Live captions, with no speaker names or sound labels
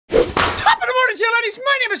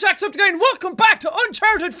is Jacksepticeye and welcome back to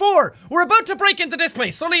Uncharted 4! We're about to break into this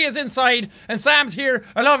place. Sully is inside and Sam's here.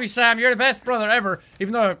 I love you, Sam. You're the best brother ever.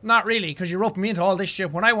 Even though, not really, because you roped me into all this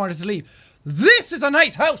shit when I wanted to leave. This is a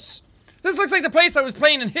nice house! This looks like the place I was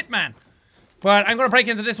playing in Hitman. But I'm gonna break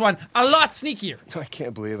into this one a lot sneakier. I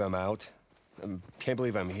can't believe I'm out. I can't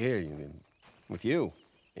believe I'm here. With you.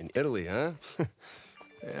 In Italy, huh?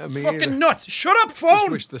 Yeah, fucking nuts! Shut up, phone!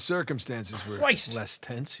 Just wish the circumstances were less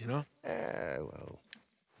tense, you know? Well...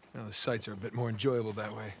 The sights are a bit more enjoyable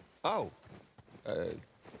that way. Oh.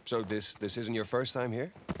 So this isn't your first time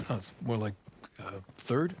here? Oh, it's more like,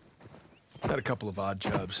 third? Had a couple of odd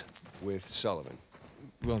jobs. With Sullivan?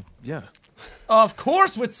 Well, yeah. Of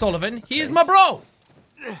course with Sullivan. He's my bro!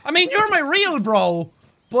 I mean, you're my real bro,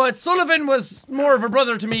 but Sullivan was more of a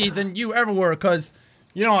brother to me than you ever were, cause,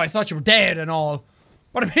 you know, I thought you were dead and all.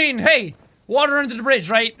 But I mean, hey, water under the bridge,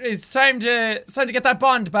 right? It's time to get that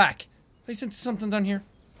bond back. I sent something down here.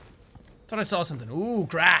 Thought I saw something. Ooh,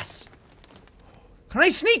 grass. Can I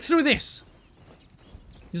sneak through this?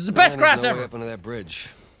 This is the best grass ever. Up under that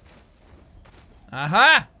bridge.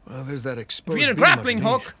 Aha! Well, there's that exposed. If you get a grappling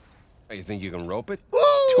hook. Oh, you think you can rope it? Ooh!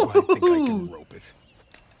 I think I can rope it.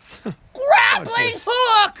 Grappling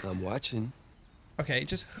hook! I'm watching. Okay,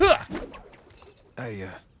 just huh.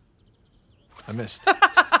 I missed.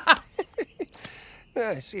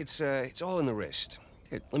 See, it's all in the wrist.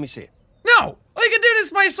 Here, let me see it. No! I can do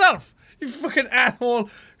this myself! You fucking asshole!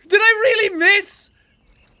 Did I really miss?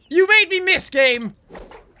 You made me miss, game!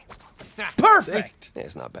 Perfect! Yeah,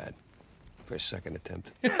 it's not bad. For a second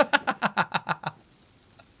attempt. Yeah,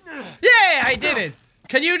 I did it!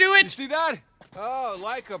 Can you do it? You see that? Oh,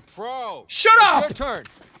 like a pro. Shut up! Your turn.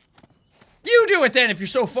 You do it then if you're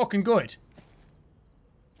so fucking good.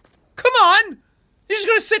 Come on! You're just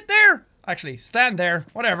gonna sit there? Actually, stand there.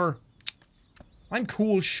 Whatever. I'm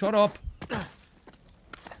cool, shut up.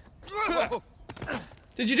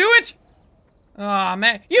 Did you do it? Aw,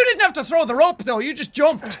 man. You didn't have to throw the rope, though. You just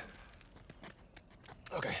jumped.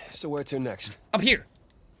 Okay, so where to next? Up here.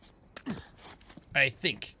 I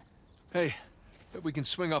think. Hey, bet we can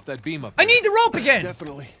swing off that beam up I there. need the rope again!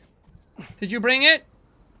 Definitely. Did you bring it?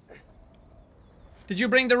 Did you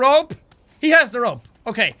bring the rope? He has the rope.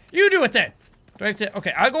 Okay, you do it then. Do I have to?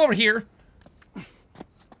 Okay, I'll go over here.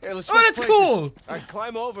 Hey, let's Oh, that's cool! All right,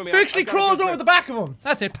 climb over me. He actually crawls over the back of him.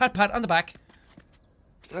 That's it, pat pat on the back.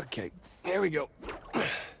 Okay, here we go.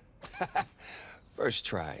 First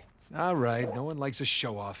try. All right, no one likes a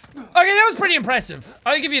show off. Okay, that was pretty impressive.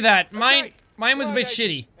 I'll give you that. Mine was a bit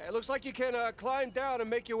shitty. It looks like you can climb down and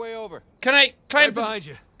make your way over. Can I climb Right behind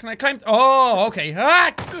you. Can I climb? Oh, okay.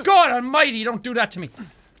 Ah, God almighty, don't do that to me.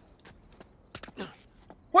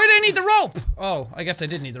 Why did I need the rope? Oh, I guess I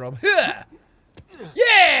did need the rope.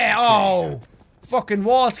 Yeah! Oh! Fucking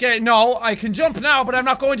wall scare. No, I can jump now, but I'm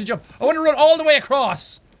not going to jump. I want to run all the way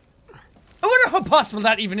across. I wonder how possible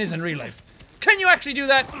that even is in real life. Can you actually do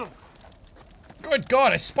that? Good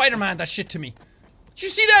God, I Spider-Man that shit to me. Did you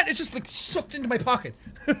see that? It just like sucked into my pocket.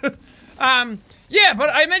 Yeah,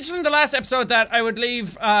 but I mentioned in the last episode that I would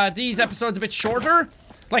leave these episodes a bit shorter,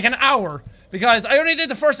 like an hour, because I only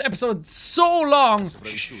did the first episode so long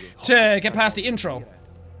to get past the intro.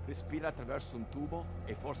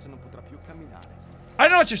 I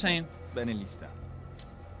don't know what you're saying.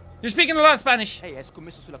 You're speaking a lot of Spanish. Hey, hai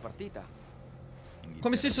scommesso sulla partita?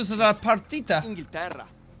 Come si dice sulla partita? Inghilterra,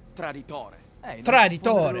 traditore.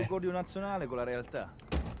 Traditore. nazionale con la realtà.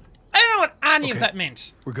 I don't know what any of that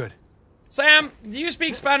meant. We're good. Sam, do you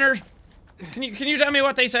speak Spanish? Can you tell me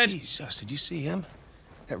what they said? Jesus, did you see him?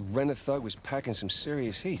 That Renner thug was packing some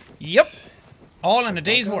serious heat. Yep. All in a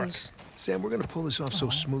day's work. Sam, we're gonna pull this off so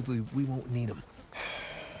smoothly we won't need him.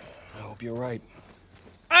 I hope you're right.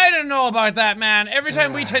 I don't know about that, man. Every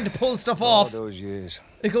time we tend to pull stuff off, All those years.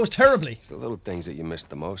 it goes terribly. It's the little things that you missed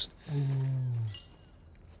the most.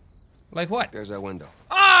 Like what? There's that window.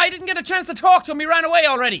 Ah, I didn't get a chance to talk to him. He ran away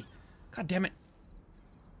already. God damn it.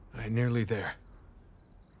 All right, nearly there.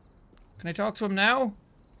 Can I talk to him now?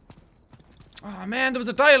 Oh man, there was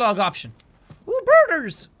a dialogue option. Ooh,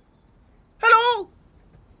 birders! Hello!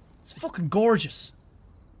 It's fucking gorgeous.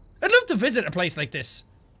 I'd love to visit a place like this.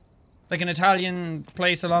 Like an Italian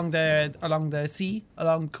place along the sea,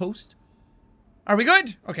 along the coast. Are we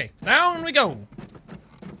good? Okay, down we go.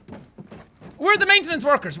 We're the maintenance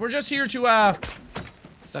workers. We're just here to,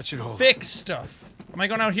 That should hold. fix stuff. Am I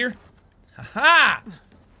going out here? Haha!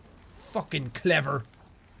 Fucking clever.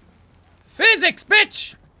 Physics,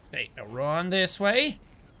 bitch! Hey, now run this way.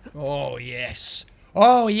 Oh, yes.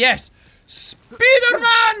 Oh, yes.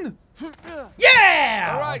 Spider-Man!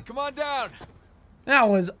 Yeah! Alright, come on down. That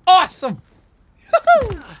was awesome!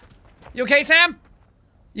 You okay, Sam?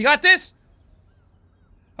 You got this?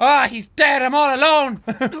 Ah, he's dead. I'm all alone.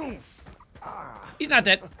 He's not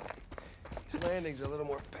dead. These landings are a little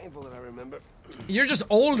more painful than I remember. You're just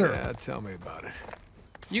older. Yeah, tell me about it.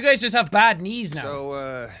 You guys just have bad knees now.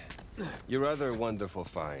 So, your other wonderful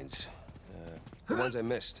finds. The ones I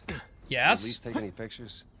missed. Yes? At least take any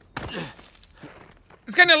pictures?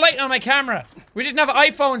 It's kind of light on my camera. We didn't have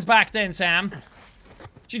iPhones back then, Sam.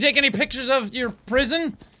 Did you take any pictures of your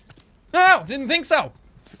prison? No, didn't think so.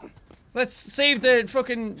 Let's save the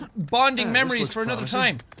fucking bonding memories for another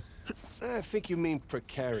time. I think you mean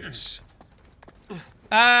precarious.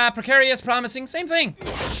 Precarious, promising, same thing.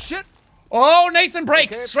 Shit! Oh, Nathan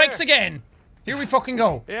breaks, Okay, strikes fair. again. Here we fucking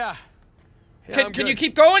go. Yeah. Can you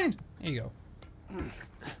keep going? There you go.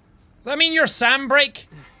 Does that mean you're Sam break?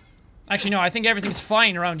 Actually, no, I think everything's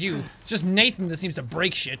fine around you. It's just Nathan that seems to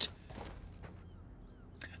break shit.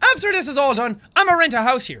 After this is all done, I'm gonna rent a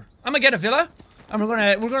house here. I'm gonna get a villa, and we're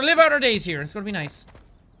gonna live out our days here. It's gonna be nice.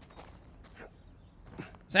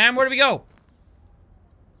 Sam, where do we go?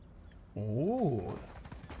 Oh,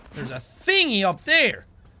 there's a thingy up there.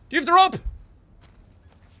 Do you have the rope?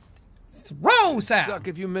 Throw, Sam. Suck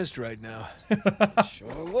if you missed right now.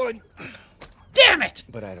 Sure would. Damn it!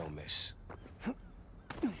 But I don't miss.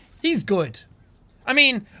 He's good. I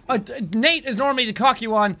mean, Nate is normally the cocky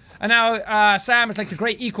one, and now Sam is like the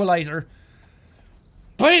great equalizer.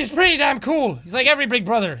 But he's pretty damn cool. He's like every big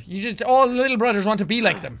brother. All the little brothers want to be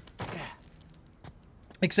like them.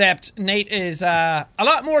 Except Nate is a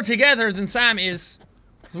lot more together than Sam is.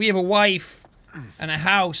 So we have a wife and a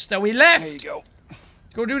house that we left. There you go.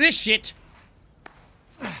 Go do this shit.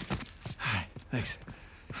 Thanks.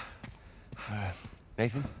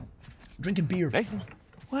 Nathan? Drinking beer. Nathan?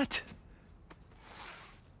 What?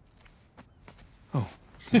 Oh.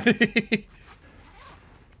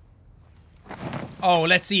 Oh,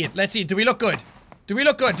 let's see it. Let's see it. Do we look good? Do we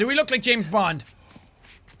look good? Do we look like James Bond?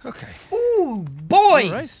 Okay. Ooh,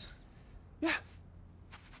 boys! right. Yeah.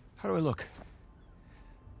 How do I look?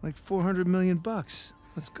 Like 400 million bucks.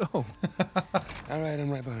 Let's go. All right, I'm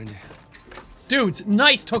right behind you. Dudes,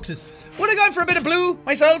 nice tuxes. Would have gone for a bit of blue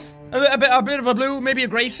myself. A bit of a blue, maybe a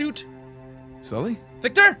grey suit. Sully?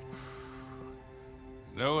 Victor?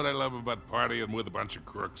 Know what I love about partying with a bunch of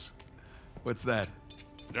crooks? What's that?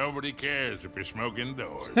 Nobody cares if you smoke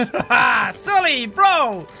indoors. Ah, Sully,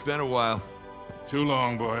 bro! It's been a while. Too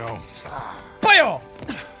long, boyo. Boyo!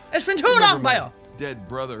 It's been too long, my boyo! dead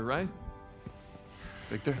brother, right?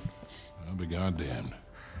 Victor? I'll be goddamned.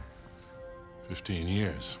 15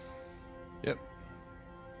 years. Yep.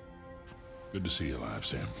 Good to see you alive,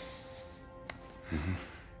 Sam.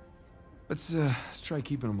 Let's try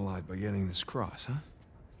keeping him alive by getting this cross, huh?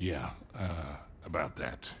 Yeah, about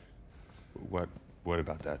that. What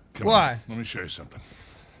about that? Come Why? on, let me show you something.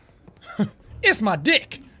 It's my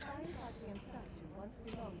dick!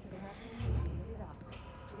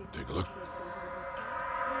 Take a look.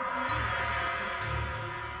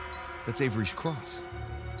 That's Avery's cross.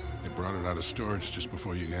 They brought it out of storage just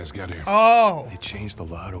before you guys got here. Oh, They changed the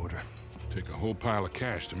lot order. Take a whole pile of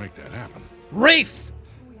cash to make that happen. Rafe!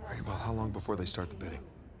 All right, well, how long before they start the bidding?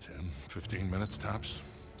 10, 15 minutes tops.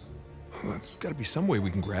 Well, there's got to be some way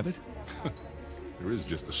we can grab it. There is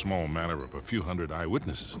just a small matter of a few hundred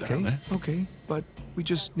eyewitnesses down there. Okay, but we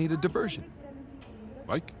just need a diversion.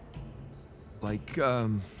 Like? Like I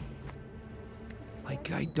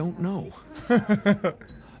don't know.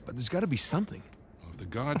 But there's got to be something. Well, if the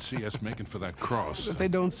guards see us making for that cross... But they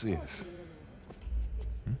don't see us.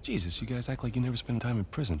 Jesus, you guys act like you never spend time in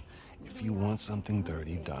prison. If you want something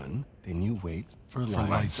dirty done, then you wait for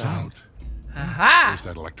lights out. Aha! Where's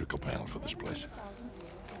that electrical panel for this place?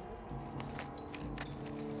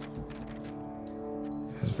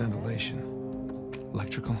 There's ventilation.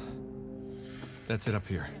 Electrical. That's it up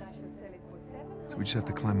here. So we just have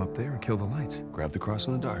to climb up there and kill the lights. Grab the cross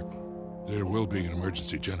in the dark. There will be an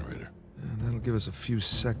emergency generator. And that'll give us a few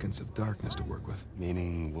seconds of darkness to work with.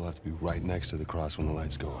 Meaning we'll have to be right next to the cross when the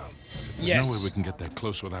lights go out. There's Yes. no way we can get that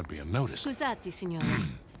close without being noticed. Scusate, signora.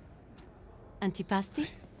 Antipasti?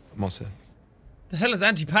 I'm all set. The hell is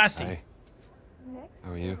antipasti? Hi.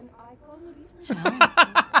 How are you?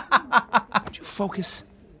 Would you focus?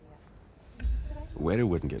 The waiter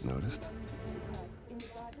wouldn't get noticed.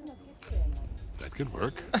 That could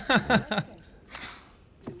work.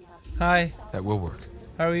 Hi, That will work.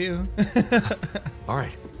 how are you? All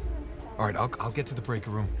right. All right, I'll get to the breaker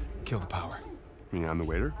room, kill the power. You mean I'm the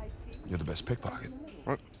waiter? You're the best pickpocket.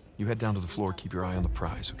 What? You head down to the floor, keep your eye on the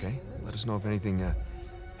prize, okay? Let us know if anything,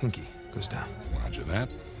 hinky goes down. Roger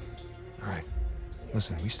that. All right.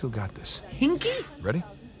 Listen, we still got this. Hinky? Ready?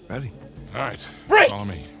 Ready. All right, Break! follow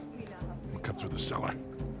me. We'll cut through the cellar.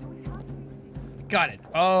 Got it.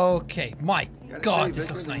 Okay. My God, this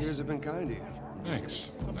Victor, looks the nice. years have been kind to you.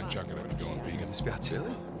 Thanks. I chuck it out going vegan.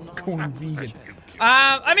 Spiazzilli? Going vegan.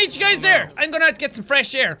 I'll meet you guys there. I'm gonna have to get some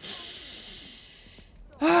fresh air.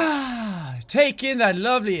 Take in that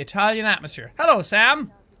lovely Italian atmosphere. Hello,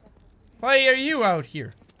 Sam. Why are you out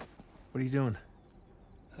here? What are you doing?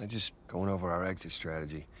 I'm just going over our exit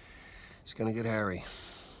strategy. It's gonna get hairy.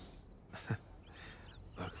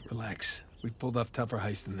 Look, relax. We've pulled off tougher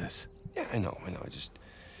heists than this. Yeah, I know. I just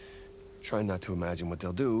try not to imagine what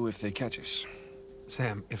they'll do if they catch us.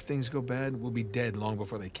 Sam, if things go bad, we'll be dead long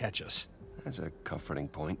before they catch us. That's a comforting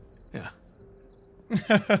point. Yeah.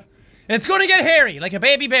 It's gonna get hairy, like a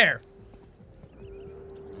baby bear.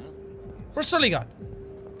 Where's Sully gone?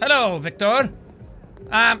 Hello, Victor.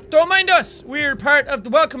 Don't mind us. We're part of the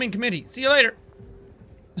welcoming committee. See you later.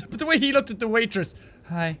 But the way he looked at the waitress.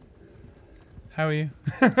 Hi. How are you?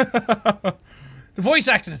 The voice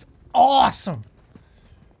acting is awesome.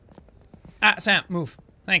 Sam, move.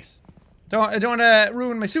 Thanks. I don't want to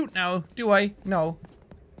ruin my suit now, do I? No.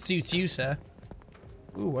 Suits you, sir.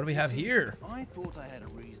 Ooh, what do we have here? I thought I had a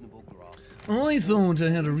reasonable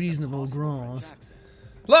grasp.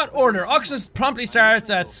 Lot order. Auction promptly starts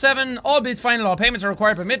at 7. All bids final. All payments are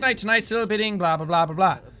required by midnight tonight. Still bidding. Blah, blah, blah, blah,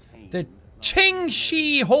 blah. The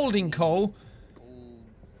Qingxi Holding Co.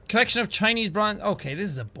 Collection of Chinese bronze. Okay, this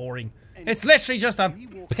is a boring. It's literally just a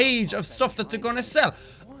page of stuff that they're gonna sell.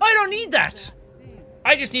 I don't need that.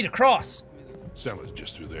 I just need a cross. Cellar's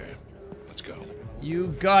just through there. Let's go. You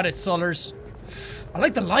got it, Sullers. I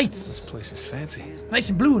like the lights. This place is fancy. Nice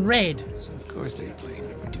and blue and red. Of course they play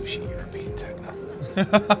douchey European techno.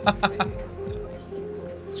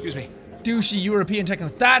 Excuse me. Douchey European techno.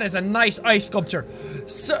 That is a nice ice sculpture.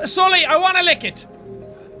 Sully, I want to lick it.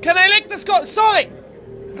 Can I lick the Sully!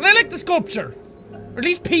 Can I lick the sculpture? Or at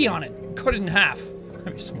least pee on it. Cut it in half.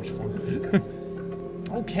 That'd be so much fun.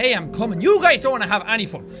 Okay, I'm coming. You guys don't want to have any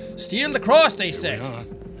fun. Steal the cross, they said.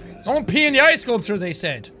 Don't pee in the ice sculpture, they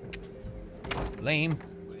said. Lame.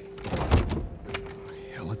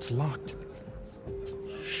 Hell, it's locked.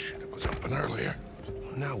 Shit, it was open earlier.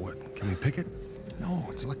 Now what? Can we pick it? No,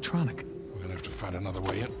 it's electronic. We're gonna have to find another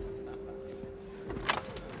way in.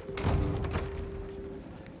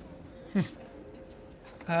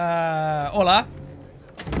 Hola.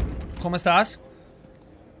 ¿Cómo estás?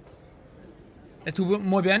 ¿Estuvo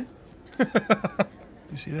muy bien?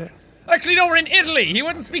 You see that? Actually, no, we're in Italy. He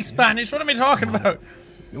wouldn't speak Spanish. What am I talking about?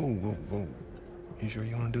 Whoa. You sure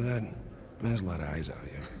you want to do that? There's a lot of eyes out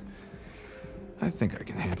here. I think I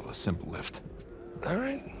can handle a simple lift. All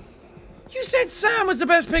right. You said Sam was the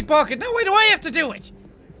best pickpocket. Now why do I have to do it?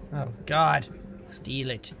 Oh, God. Steal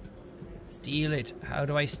it. Steal it. How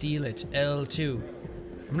do I steal it? L2.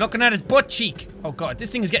 I'm looking at his butt cheek. Oh, God.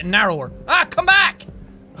 This thing is getting narrower. Ah, come back!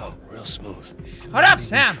 Oh, real smooth. What up,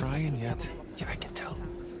 Sam? Trying yet? Yeah, I can tell.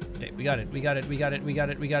 Okay, we got it.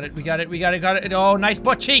 Oh, nice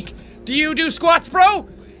butt cheek. Do you do squats, bro?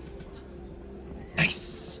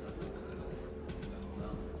 Nice.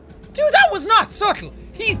 Dude, that was not subtle.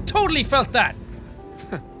 He's totally felt that.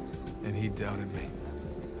 And he doubted me.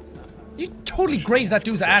 You totally grazed that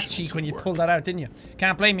dude's ass cheek when you pulled that out, didn't you?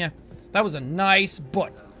 Can't blame you. That was a nice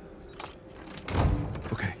butt.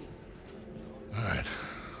 Okay. All right,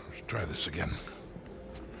 let's try this again.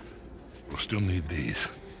 We'll still need these.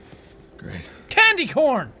 Great. Candy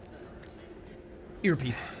corn!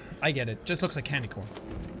 Earpieces. I get it. Just looks like candy corn.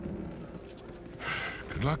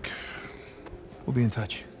 Good luck. We'll be in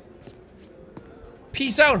touch.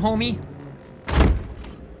 Peace out, homie.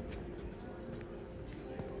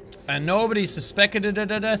 And nobody suspected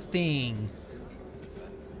a thing.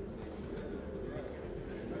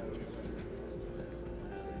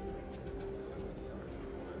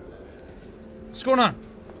 What's going on?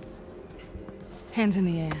 Hands in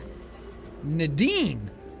the air. Nadine.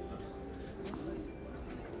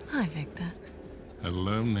 Hi, Victor.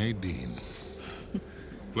 Hello, Nadine.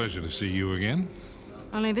 Pleasure to see you again.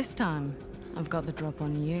 Only this time, I've got the drop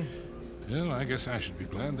on you. Well, I guess I should be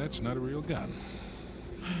glad that's not a real gun.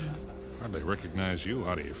 Hardly recognize you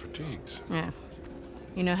out of your fatigues. Yeah.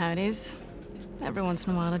 You know how it is? Every once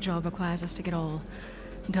in a while, a job requires us to get all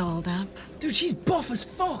dolled up. Dude, she's buff as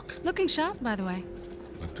fuck. Looking sharp, by the way.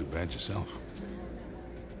 Not too bad yourself.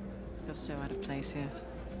 Feels so out of place here.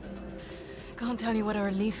 Can't tell you what a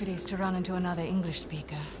relief it is to run into another English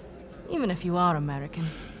speaker. Even if you are American.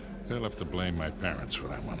 They'll have to blame my parents for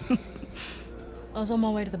that one. I was on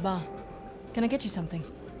my way to the bar. Can I get you something?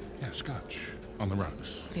 Yeah, scotch. On the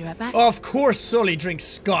rocks. Be right back. Of course Sully drinks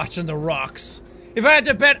scotch on the rocks. If I had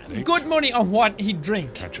to bet good money on what he'd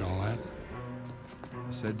drink. Catch all that?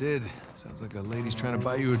 Yes, I did. Sounds like a lady's trying to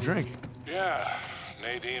buy you a drink. Yeah,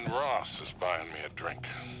 Nadine Ross is buying me a drink.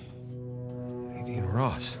 Nadine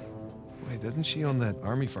Ross. Wait, doesn't she own that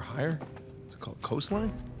Army for Hire? Is it called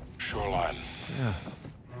Coastline? Shoreline. Yeah,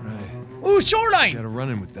 right. Ooh, Shoreline! Got a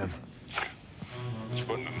run-in with them. That's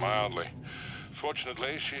putting it mildly.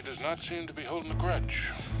 Fortunately, she does not seem to be holding a grudge.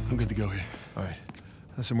 I'm good to go here. All right.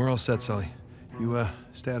 Listen, we're all set, Sully. You,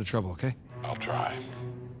 stay out of trouble, okay? I'll try.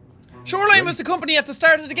 Shoreline was the company at the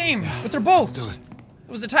start of the game with their boats. Let's do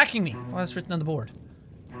It was attacking me. Oh, that's written on the board.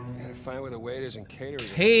 Gotta find where the waiters and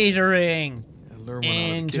caterers are. Catering. Lure one out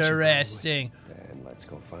of the kitchen, Interesting. And let's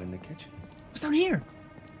go find the kitchen. What's down here?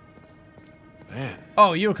 probably. Man.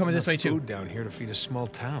 Oh, you were coming this way too. Food down here to feed a small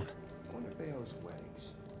town. I wonder if they host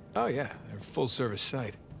weddings. Oh yeah, they're a full-service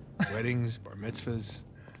site. Weddings, bar mitzvahs,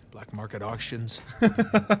 black market auctions.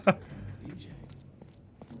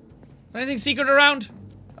 Anything secret around?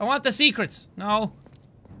 I want the secrets. No.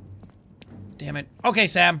 Damn it. Okay,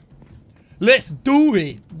 Sam. Let's do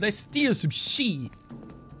it. Let's steal some shit.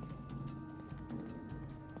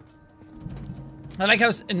 I like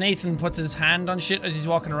how Nathan puts his hand on shit as he's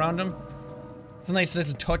walking around him. It's a nice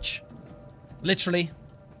little touch. Literally.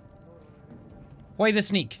 Why the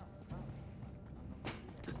sneak?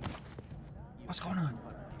 What's going on?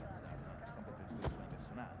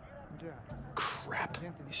 Crap.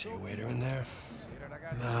 You see a waiter in there?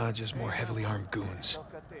 Nah, just more heavily armed goons.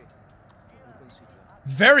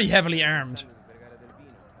 Very heavily armed.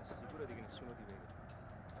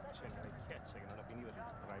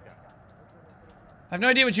 I have no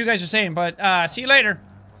idea what you guys are saying, but see you later.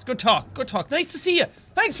 It's good talk. Good talk. Nice to see you.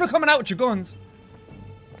 Thanks for coming out with your guns.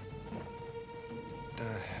 The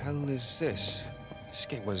hell is this? This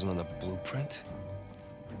gate wasn't on the blueprint.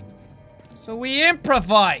 So we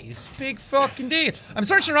improvise. Big fucking deal. I'm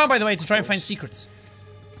searching around, by the way, to try and find secrets.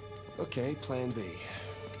 Okay, plan B.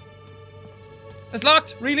 It's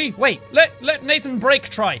locked? Really? Wait. Let Nathan break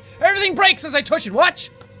try. Everything breaks as I touch it. Watch.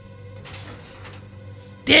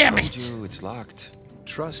 Damn Told it. you it's locked.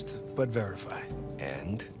 Trust, but verify.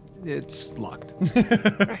 And? It's locked.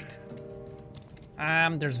 Right.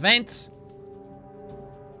 There's vents.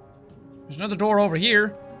 There's another door over here.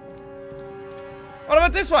 What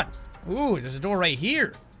about this one? Ooh, there's a door right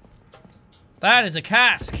here. That is a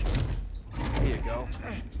cask. Here you go.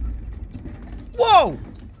 Whoa!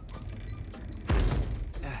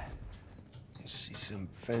 I see some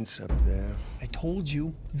vents up there. I told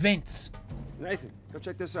you. Vents. Nathan, go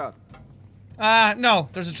check this out. No.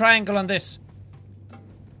 There's a triangle on this.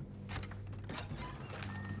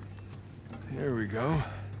 Here we go.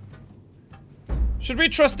 Should we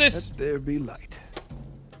trust this? Let there be light.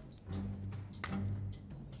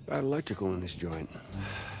 Bad electrical in this joint.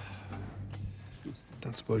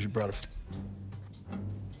 Don't suppose you brought a...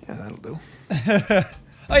 Yeah, that'll do.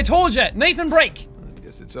 I told you. Nathan, break. I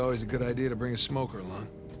guess it's always a good idea to bring a smoker along.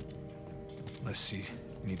 Let's see.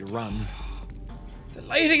 You need to run. The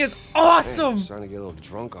lighting is Man, awesome. I'm starting to get a little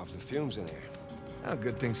drunk off the fumes in here. Oh,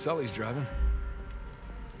 good thing Sully's driving.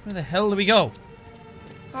 Where the hell do we go?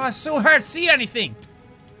 Oh, it's so hard to see anything.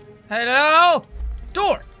 Hello?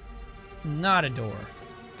 Door. Not a door.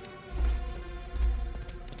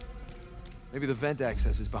 Maybe the vent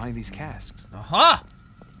access is behind these casks. Aha!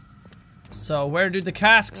 So where do the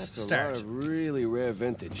casks That's start? a lot of really rare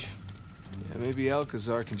vintage. Yeah, maybe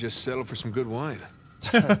Alcazar can just settle for some good wine.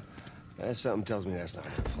 Something tells me that's not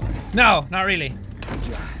gonna fly. No, not really.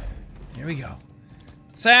 Here we go.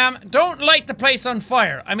 Sam, don't light the place on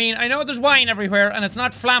fire. I mean, I know there's wine everywhere and it's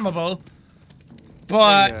not flammable,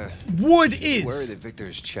 but wood is. Worried that Victor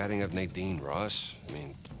is chatting up Nadine Ross. I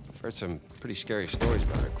mean, I've heard some pretty scary stories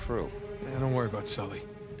about her crew. Yeah, don't worry about Sully.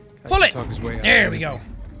 Guy Pull can it. Talk his way out There of we go.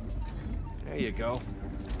 anything. There you go.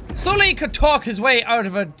 Sully could talk his way out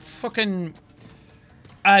of a fucking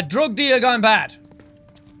drug deal gone bad.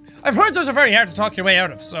 I've heard those are very hard to talk your way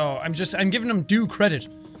out of, so I'm giving him due credit.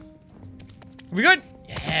 Are we good?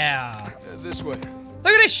 Yeah. This way.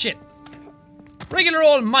 Look at this shit. Regular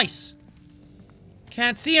old mice.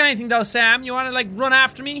 Can't see anything though, Sam. You wanna like run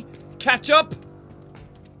after me? Catch up?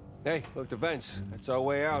 Hey, look, the vents. That's our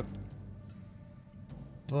way out.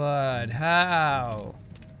 But how?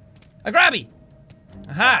 A grabby!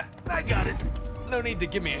 Aha! I got it. No need to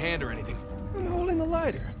give me a hand or anything. I'm holding the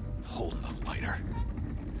lighter. Holding the lighter.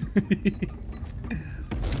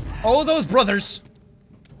 Oh, those brothers!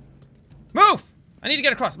 Move! I need to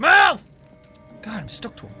get across. Move! God, I'm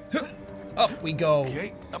stuck to him. Up we go.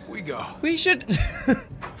 Okay, up we go. We should...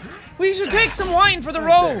 we should take some wine for the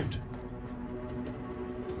road!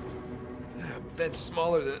 That's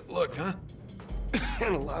smaller than it looked, huh?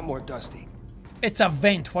 And a lot more dusty. It's a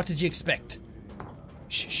vent. What did you expect?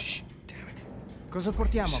 Shh, shh, shh. Damn it. Cosa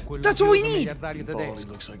portiamo a quello That's what we need! miliardario Baldy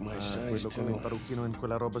tedesco? looks like my size, Quello con il too. parrucchino e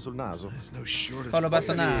quella roba sul naso. There's no shortage Colo of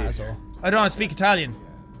Bassanaso. I don't speak Italian.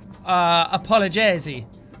 Apologesi.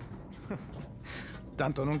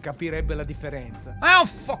 Tanto non capirebbe la differenza. I don't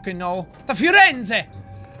fucking know. Da Firenze!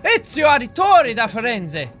 Ezio Auditore da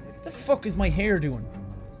Firenze! The fuck is my hair doing?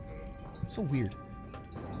 So weird.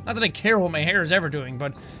 Not that I care what my hair is ever doing,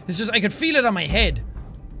 but it's just I could feel it on my head.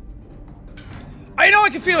 I know I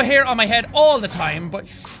can feel hair on my head all the time, but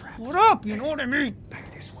shut up, you know what I mean?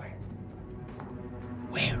 Back this way.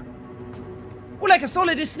 Where? Oh, like I saw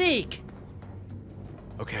a snake.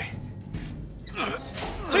 Okay.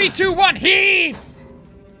 3, 2, 1, heave!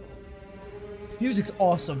 Music's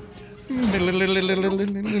awesome. Where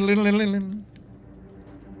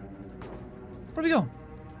are we going?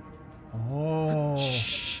 Oh.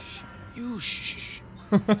 You shh.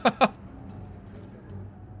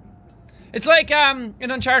 It's like, in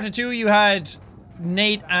Uncharted 2 you had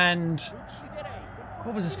Nate and...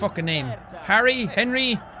 What was his fucking name? Harry?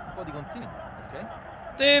 Henry?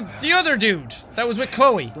 The other dude that was with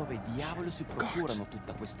Chloe. Dove diavolo si procurano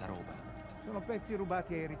tutta questa roba? Sono pezzi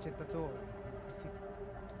rubati ai ricettatori.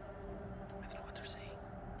 I don't know what they're saying.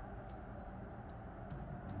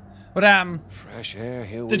 But, Fresh air,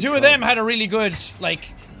 here the two of them had a really good,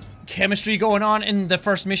 like, chemistry going on in the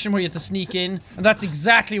first mission where you had to sneak in. And that's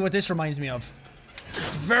exactly what this reminds me of.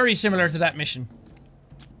 It's very similar to that mission.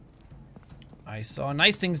 I saw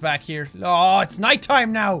nice things back here. Oh, it's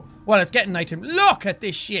nighttime now. Well, it's getting nighttime. Look at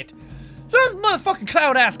this shit. Those motherfucking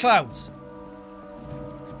cloud-ass clouds.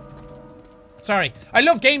 Sorry. I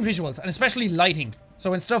love game visuals, and especially lighting.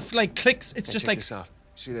 So when stuff, like, clicks, it's just check like... this out.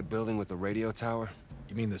 See that building with the radio tower?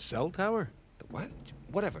 You mean the cell tower? The what?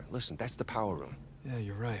 Whatever. Listen, that's the power room. Yeah,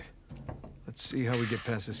 you're right. Let's see how we get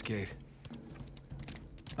past this gate.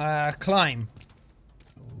 Climb.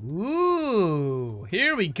 Ooh,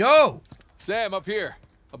 here we go. Sam, up here.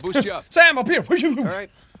 I'll boost you up. Sam, up here. All right.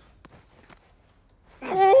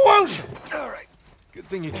 Whoosh. All right. Good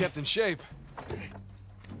thing you kept in shape.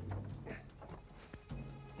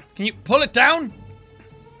 Can you pull it down?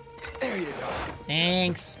 There you go.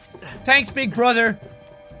 Thanks. Thanks, big brother.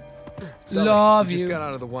 Sully, Love we you. just got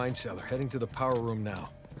out of the wine cellar, heading to the power room now.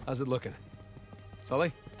 How's it looking?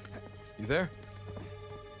 Sully? You there?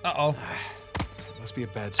 Uh-oh. Must be a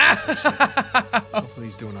bad spot. Hopefully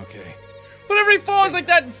he's doing okay. Whenever he falls like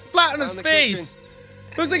that flat on his the face.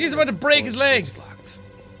 Looks like he's about to break his legs.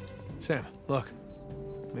 Sam, look.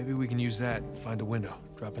 Maybe we can use that, find a window,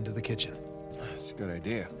 drop into the kitchen. That's a good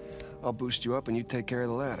idea. I'll boost you up and you take care of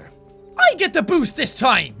the ladder. I get the boost this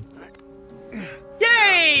time.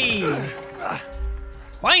 Yay!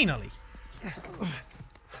 Finally.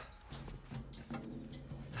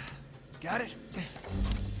 Got it?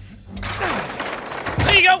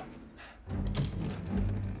 There you go.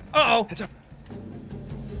 Uh-oh. Heads up.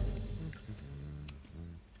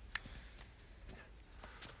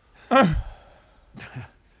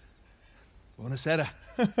 Buonasera.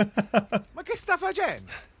 Ma che sta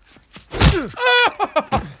facendo?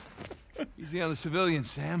 Easy on the civilians,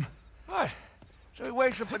 Sam. What? So he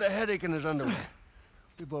wakes up with a headache in his underwear.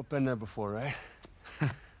 We've both been there before, right?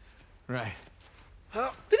 Right.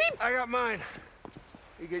 Well, I got mine.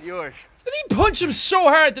 You get yours. Did he punch him so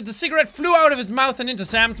hard that the cigarette flew out of his mouth and into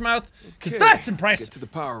Sam's mouth? Because Okay, that's Get impressive. to the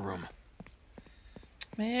power room.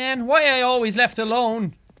 Man, why I always left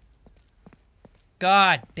alone?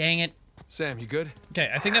 God dang it. Sam, you good?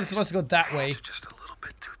 Okay, I think I'm supposed to go that way. Just a little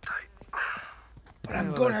bit too tight. But I'm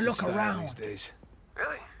Well, gonna that's look the style around. these days.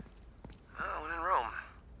 Really? Oh, when in Rome.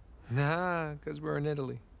 Nah, because we're in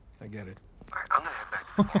Italy. I get it. Alright, I'm gonna head back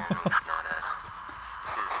to the power room.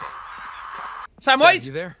 Samwise?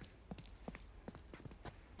 You there?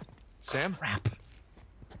 Sam? Crap.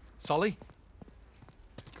 Sully?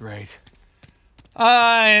 Great.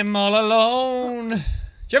 I'm all alone. Do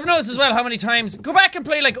you ever notice as well how many times... Go back and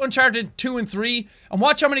play like Uncharted 2 and 3 and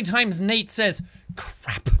watch how many times Nate says,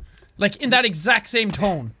 crap. Like in that exact same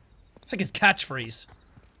tone. It's like his catchphrase.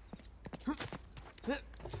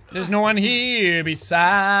 There's no one here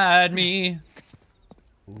beside me.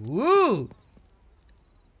 Ooh.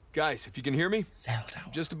 Guys, if you can hear me, Cell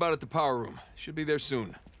tower. just about at the power room. Should be there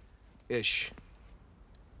soon. Ish.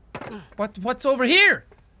 What's over here?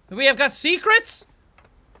 Do we have got secrets?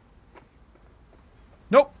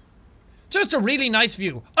 Nope. Just a really nice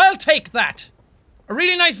view. I'll take that. A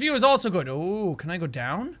really nice view is also good. Oh, can I go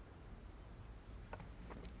down?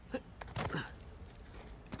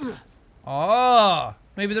 Oh,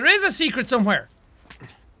 maybe there is a secret somewhere.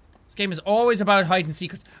 This game is always about hiding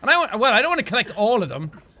secrets. And I don't want to collect all of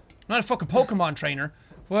them. I'm not a fucking Pokemon trainer.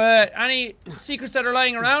 What? Any secrets that are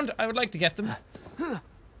lying around? I would like to get them.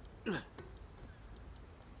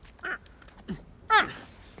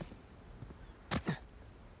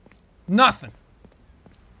 Nothing.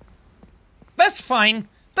 That's fine.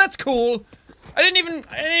 That's cool. I didn't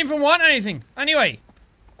even want anything. Anyway.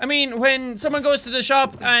 I mean, when someone goes to the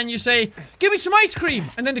shop and you say, give me some ice cream,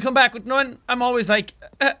 and then they come back with none, I'm always like,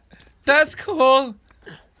 that's cool.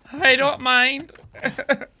 I don't mind.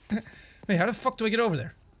 Wait, how the fuck do I get over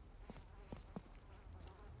there?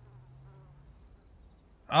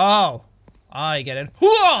 Oh. I get it.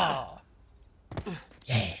 Hooah!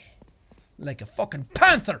 Yeah. Like a fucking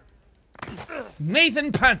panther.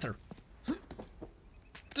 Nathan Panther.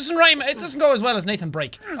 Doesn't rhyme, it doesn't go as well as Nathan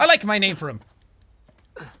Brake. I like my name for him.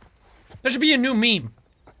 There should be a new meme.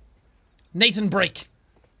 Nathan Brake.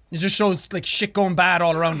 It just shows, like, shit going bad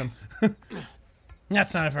all around him.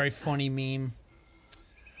 That's not a very funny meme.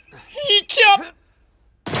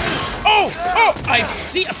 Oh! Oh! I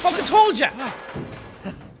see, I fucking told ya!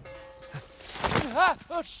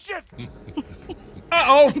 Oh shit!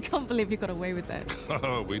 Uh-oh! I can't believe you got away with that.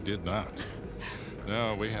 Oh, we did not.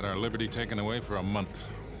 No, we had our liberty taken away for a month.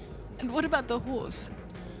 And what about the horse?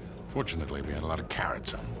 Fortunately, we had a lot of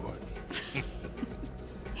carrots on board.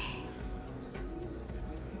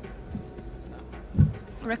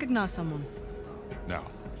 Recognize someone? No.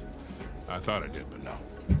 I thought I did, but no.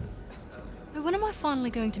 When am I finally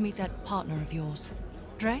going to meet that partner of yours?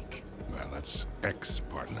 Drake? Well, that's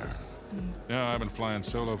ex-partner. Yeah, I've been flying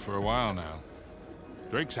solo for a while now.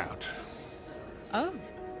 Drake's out. Oh.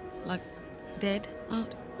 Like, dead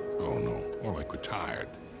out? Oh, no. More like retired.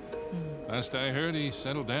 Last I heard, he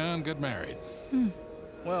settled down, got married.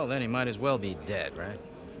 Well, then he might as well be dead, right?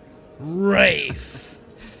 Rafe!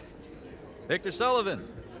 Victor Sullivan!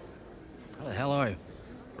 How the hell are you?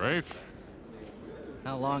 Rafe?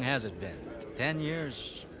 How long has it been? 10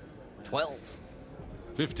 years? 12?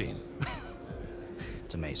 15.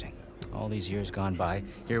 It's amazing. All these years gone by,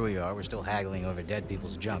 here we are, we're still haggling over dead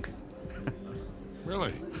people's junk.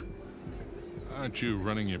 Really? Aren't you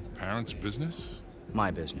running your parents' business?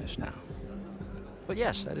 My business now. But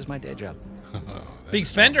yes, that is my day job. Big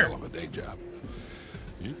spender. Hell of a day job.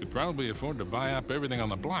 You could probably afford to buy up everything on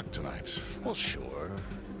the block tonight. Well, sure.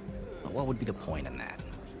 But what would be the point in that?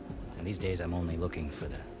 And these days, I'm only looking for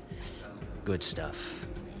the good stuff.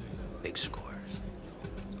 Big scores.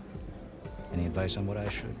 Any advice on what I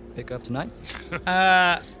should pick up tonight?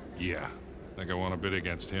 Yeah. I think I want to bid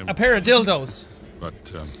against him. A pair of dildos. But,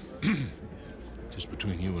 just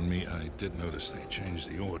between you and me, I did notice they changed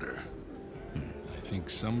the order. I think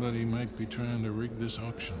somebody might be trying to rig this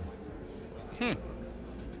auction.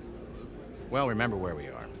 Well, remember where we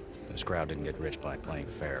are. This crowd didn't get rich by playing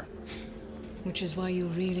fair. Which is why you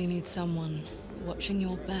really need someone watching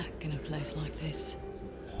your back in a place like this.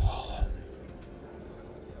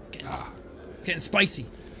 It's getting spicy.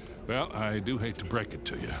 Well, I do hate to break it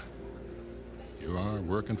to you. You are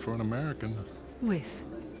working for an American. We've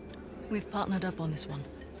partnered up on this one.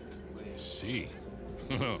 I see.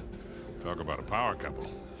 Talk about a power couple.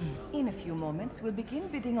 In a few moments, we'll begin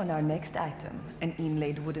bidding on our next item, an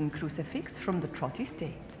inlaid wooden crucifix from the Trott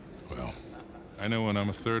estate. Well, I know when I'm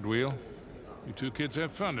a third wheel. You two kids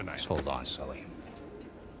have fun tonight. Just hold on, Sully.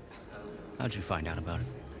 How'd you find out about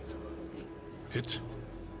it? It?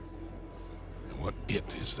 What it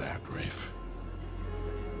is that, Rafe?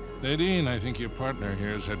 Nadine, I think your partner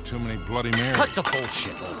here has had too many Bloody Marys. Cut the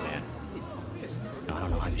bullshit, old man. I don't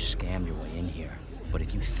know how you scammed your way in here, but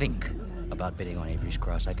if you think about bidding on Avery's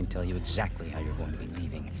Cross, I can tell you exactly how you're going to be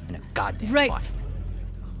leaving in a goddamn Rafe. fight.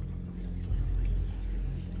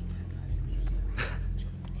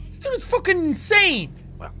 This dude is fucking insane!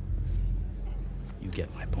 Well, you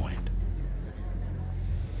get my point.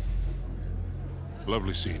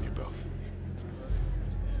 Lovely seeing you both.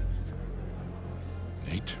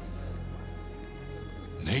 Nate?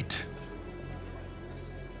 Nate?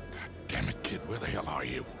 God damn it, kid, where the hell are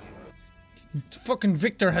you? Fucking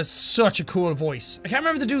Victor has such a cool voice. I can't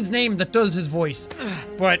remember the dude's name that does his voice,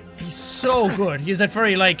 but he's so good. He has that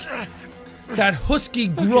very, like, that husky,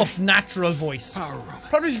 gruff, natural voice.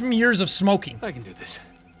 Probably from years of smoking. I can do this.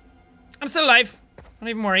 I'm still alive. Don't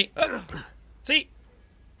even worry. See?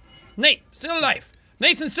 Nate, still alive.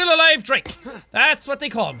 Nathan's still alive, Drake. That's what they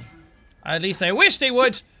call me. At least I wish they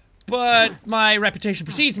would, but my reputation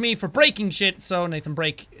precedes me for breaking shit, so Nathan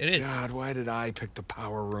Brake it is. God, why did I pick the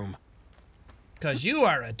power room? Cause you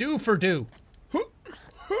are a do for do.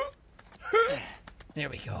 There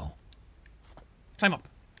we go. Climb up.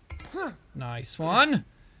 Nice one.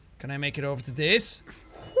 Can I make it over to this?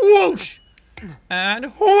 Whoosh! And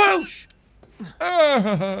whoosh!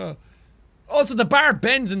 Also, the bar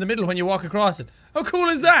bends in the middle when you walk across it. How cool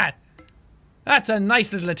is that? That's a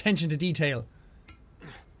nice little attention to detail.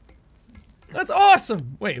 That's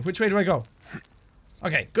awesome! Wait, which way do I go?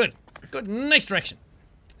 Okay, good. Good, nice direction.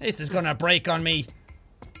 This is gonna break on me.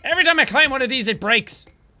 Every time I climb one of these, it breaks.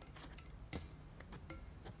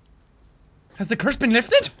 Has the curse been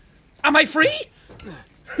lifted? Am I free?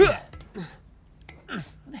 Where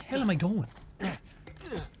the hell am I going?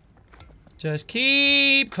 Just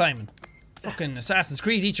keep climbing. Fucking Assassin's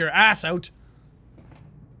Creed, eat your ass out.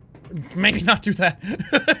 Maybe not do that.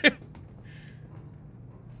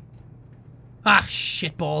 Ah,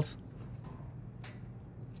 shitballs.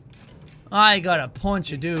 I gotta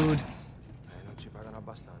punch a dude.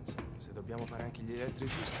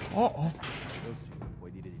 Uh-oh.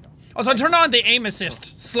 Oh, so I turned on the aim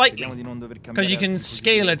assist slightly. Because you can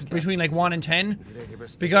scale it between like 1 and 10.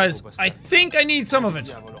 Because I think I need some of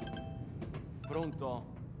it.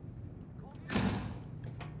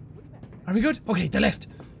 Are we good? Okay, the left.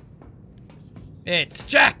 It's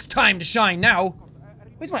Jack's time to shine now.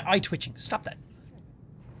 Why's my eye twitching? Stop that.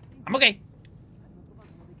 I'm okay.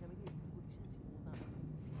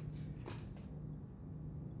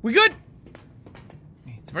 We good?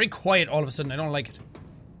 It's very quiet all of a sudden. I don't like it.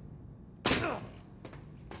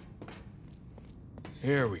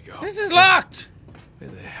 Here we go. This is locked! Where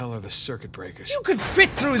the hell are the circuit breakers? You could fit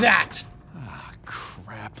through that! Ah,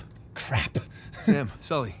 crap. Crap. Sam,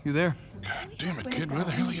 Sully, you there? God damn it, kid. Where the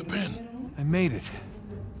hell you been? I made it.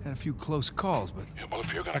 Had a few close calls, but... Yeah, well,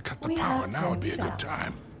 if you're gonna cut the power, now would be a good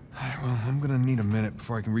time. Well, I'm gonna need a minute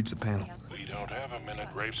before I can reach the panel. We don't have a minute.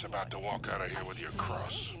 Rafe's about to walk out of here with your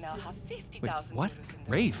cross. Wait, what?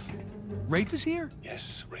 Rafe? Rafe is here?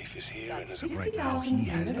 Yes, Rafe is here, and as of right now, he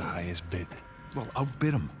has the highest bid. Well,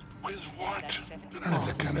 outbid him. With what? I don't have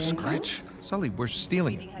that kind of scratch. Sully, we're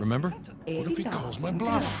stealing it, remember? What if he calls my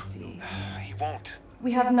bluff? He won't.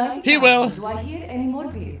 We have 90. He will. Do I hear any more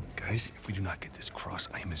bids? Guys, if we do not get this cross,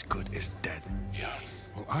 I am as good as dead. Yeah.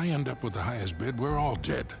 Well, I end up with the highest bid. We're all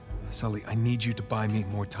dead. Sully, I need you to buy me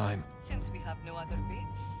more time. Since we have no other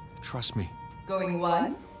bids. Trust me. Going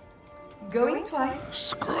once. Going twice.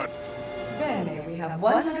 Screw it. Bene, we have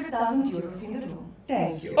 100,000 euros in the room.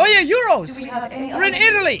 Thank you. Oh yeah, euros! Do we have any We're in other-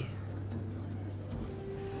 Italy!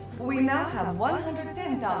 We now have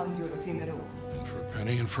 110,000 euros in the room. For a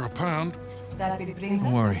penny and for a pound. That bid brings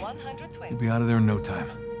Don't us worry. to 120. You'll be out of there in no time.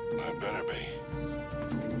 I better be.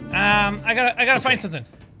 I gotta find something.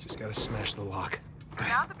 Just gotta smash the lock.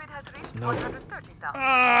 Now the bid has reached No.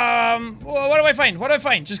 130,000. What do I find? What do I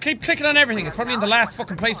find? Just keep clicking on everything. It's probably in the last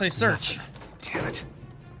fucking place I search. Damn it.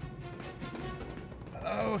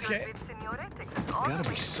 Okay. Gotta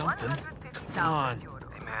be something. Come on.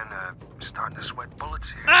 Hey man, starting to sweat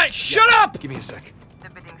bullets here. Ah, shut up! Give me a sec. The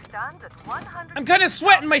bidding stands at 100. I'm kind of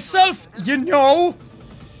sweating myself, you know.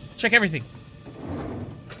 Check everything.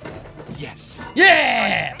 Yes.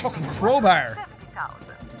 Yeah! Fucking crowbar.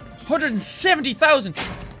 170,000.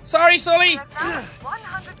 Sorry, Sully.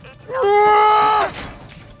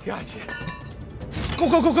 Gotcha. Go,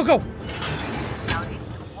 go, go, go, go. Now reached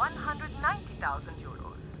 190,000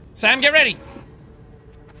 euros. Sam, get ready.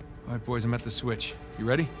 All right, boys, I'm at the switch. You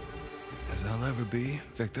ready? As I'll ever be,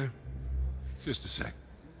 Victor. Just a sec.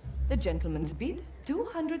 The gentleman's bid,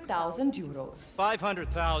 200,000 euros.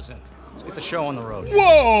 500,000. Let's get the show on the road.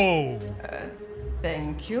 Whoa!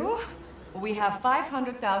 Thank you. We have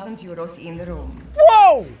 500,000 euros in the room.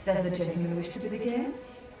 Whoa! Does the gentleman wish to bid again?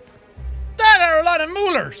 That are a lot of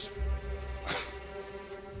moolers.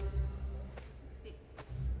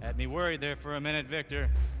 Had me worried there for a minute, Victor.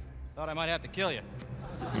 Thought I might have to kill you.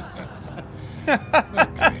 Okay.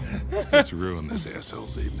 Let's ruin this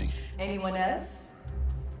asshole's evening. Anyone else?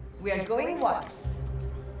 We are going once.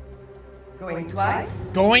 Going twice.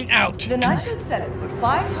 Going out. The night will sell it for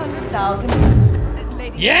 500,000 euros.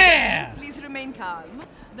 Ladies and Yeah! gentlemen, please remain calm.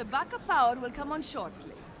 The backup power will come on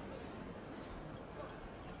shortly.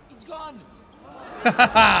 It's gone.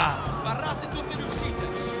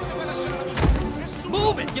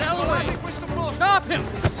 Move it! Get out of the way! Stop him!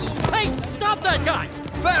 Hey, stop that guy!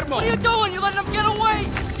 Fermo! What are you doing? You letting him get away!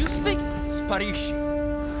 You speak Sparisci.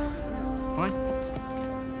 What?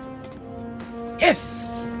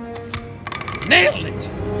 Yes! Nailed it!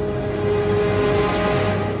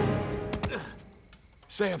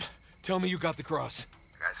 Sam, tell me you got the cross.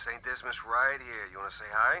 Got St. Dismas right here. You want to say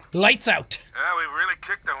hi? Lights out. Yeah, we've really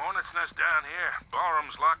kicked the hornet's nest down here.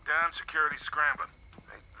 Ballroom's locked down, security's scrambling.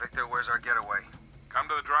 Hey, Victor, where's our getaway? Come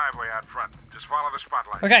to the driveway out front. Just follow the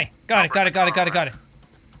spotlight. Okay, got it.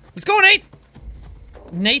 Let's go, Nate!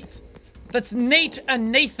 Nath? That's Nate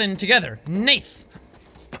and Nathan together. Nath.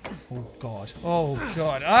 Oh god. Oh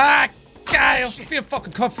god. Ah! God, I don't feel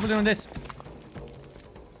fucking comfortable doing this.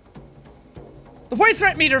 The white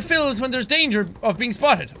threat meter fills when there's danger of being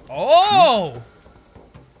spotted. Oh!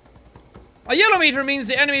 A yellow meter means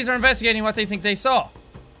the enemies are investigating what they think they saw.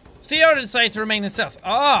 Stay out of sight to remain in stealth.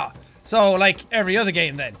 Ah! So, like every other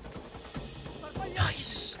game then.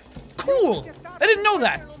 Nice! Cool! I didn't know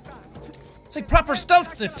that! It's like proper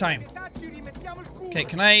stealth this time. Okay,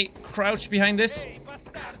 can I crouch behind this?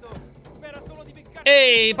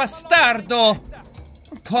 Hey, bastardo!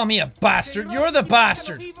 Don't call me a bastard, you're the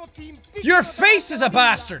bastard! Your face is a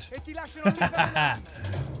bastard! Are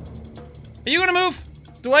you gonna move?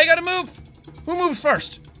 Do I gotta move? Who moves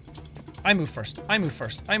first? I move first. I move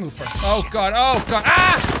first. I move first. Oh god, oh god.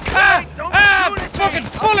 Ah! Ah! Ah! Fucking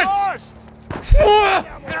bullets!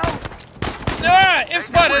 Ah! If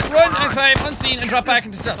spotted, run and climb unseen and drop back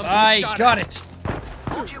into stealth. I got it.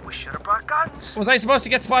 Was I supposed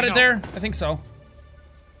to get spotted there? I think so.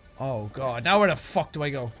 Oh god, now where the fuck do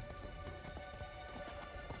I go?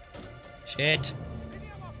 Shit.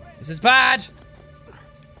 This is bad.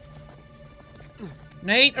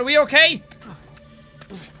 Nate, are we okay?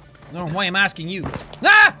 I don't know why I'm asking you.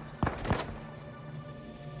 Ah!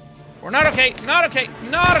 We're not okay, not okay,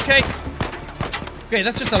 not okay. Okay,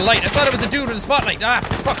 that's just a light. I thought it was a dude with a spotlight. Ah,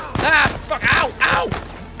 fuck. Ah, fuck. Ow, ow,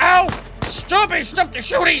 ow. Stop it, stop the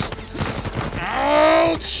shooties.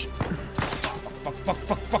 Ouch. Fuck, fuck,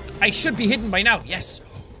 fuck, fuck. I should be hidden by now, yes.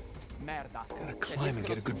 Gotta climb and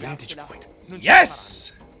get a good vantage point.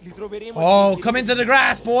 Yes! Oh, come into the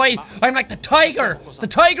grass, boy! I'm like the tiger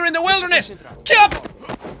in the wilderness! Get up!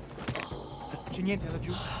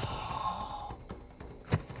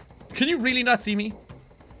 Can you really not see me?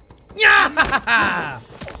 Yeah!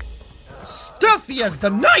 Stealthy as the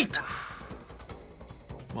night!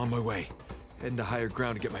 I'm on my way. Heading to higher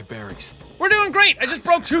ground to get my bearings. We're doing great! I just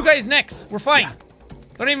broke 2 guys' necks. We're fine.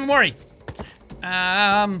 Don't even worry.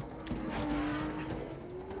 That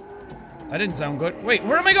didn't sound good. Wait,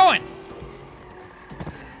 where am I going?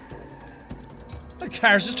 The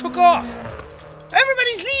cars just took off.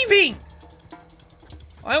 Everybody's leaving!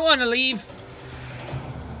 I want to leave.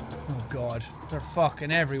 Oh god, they're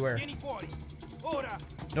fucking everywhere.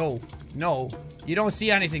 No, no, you don't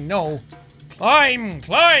see anything, no. Climb,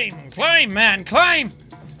 climb, climb, man, climb!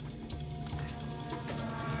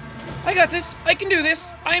 I got this, I can do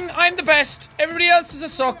this. I'm the best. Everybody else is a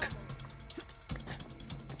suck.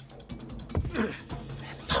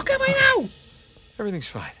 Fuck am I now? Everything's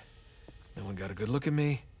fine. No one got a good look at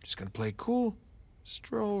me. Just gonna play cool.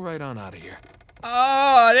 Stroll right on out of here.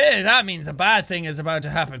 Oh, that means a bad thing is about to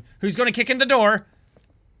happen. Who's gonna kick in the door?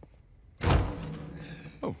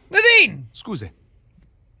 Oh. Nadine! Scusi.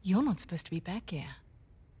 You're not supposed to be back here.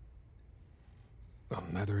 Well,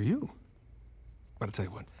 neither are you. But I'll tell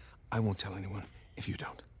you what. I won't tell anyone if you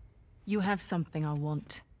don't. You have something I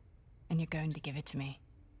want, and you're going to give it to me.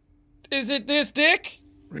 Is it this dick?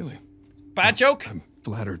 Really? Bad joke? I'm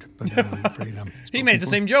flattered, but I'm afraid I'm... He made the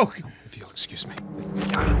same joke. If you'll excuse me.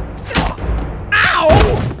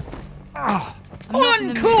 Ow!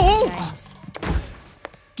 Uncool!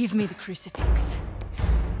 Give me the crucifix.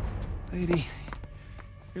 Lady,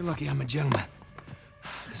 you're lucky I'm a gentleman.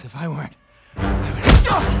 Because if I weren't, I would...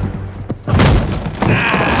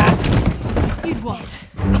 You'd what?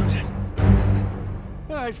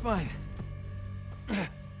 Alright, fine.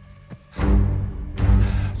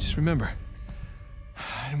 Just remember,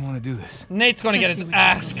 I didn't want to do this. Nate's gonna get his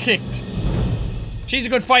ass kicked. She's a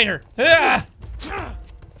good fighter. Ah!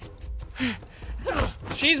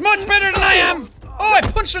 She's much better than I am! Oh, I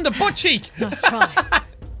punched her in the butt cheek! Nice try.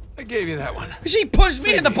 I gave you that one. She punched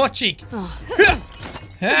me in the butt cheek! Punched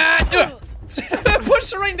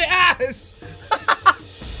her right in the ass!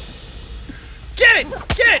 Get it!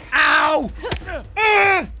 Get it! Ow!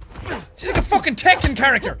 She's like a fucking Tekken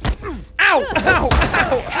character! Ow! Ow!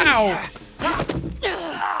 Ow!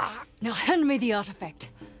 Ow! Now hand me the artifact.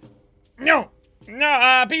 No!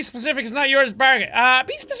 No, be specific is not yours, bargain.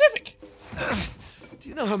 Be specific! Do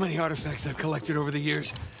you know how many artifacts I've collected over the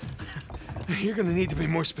years? You're gonna need to be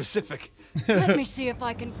more specific. Let me see if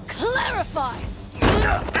I can clarify.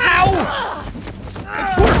 Ow!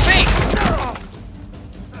 Poor face!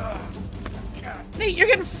 Nate, you're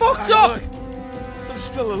getting fucked up! Look, I'm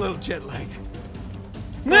still a little jet lagged.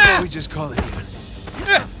 Nah. How about we just call it even?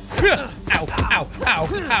 Ow, ow, ow,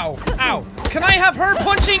 ow, ow. Can I have her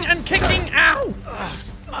punching and kicking? Ow! Oh,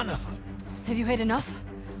 son of a... Have you had enough?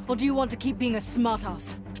 Or do you want to keep being a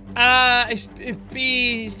smartass?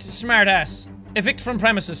 Be smartass. Evict from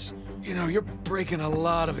premises. You know, you're breaking a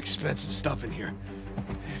lot of expensive stuff in here.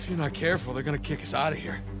 If you're not careful, they're gonna kick us out of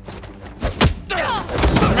here.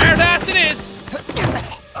 Smartass it is!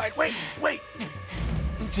 Alright, wait.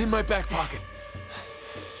 It's in my back pocket.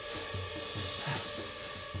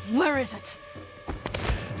 Where is it?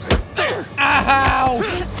 There! Ow!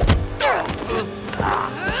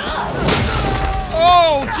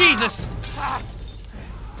 Oh, Jesus!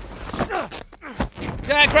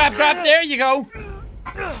 Yeah, grab, there you go.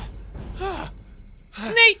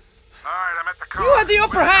 Nate! Alright, I'm at the car. You had the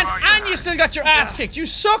upper hand and you still got your ass kicked. You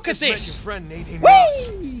suck at this. Your friend Nadine.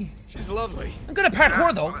 Whee! She's lovely. I'm good at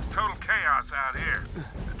parkour though. Well, it's total chaos out here.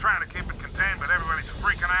 They're trying to keep it contained, but everybody's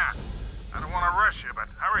freaking out. I don't want to rush you, but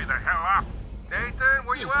hurry the hell up. Nathan,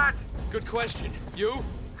 where you at? Good question. You?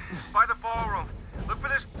 By the ballroom. Look for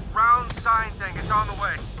this round sign thing. It's on the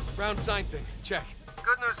way. Round sign thing. Check.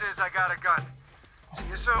 Good news is I got a gun. See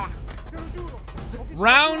you soon.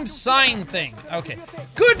 Round sign thing. Okay.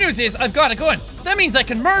 Good news is I've got a gun. That means I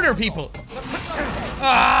can murder people.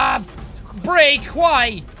 Ah, break.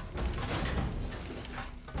 Why?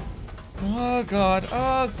 Oh god.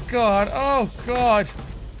 Oh god. Oh god.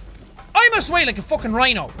 I must weigh like a fucking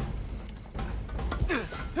rhino.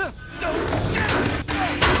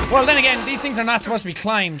 Well, then again, these things are not supposed to be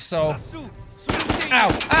climbed, so. Ow.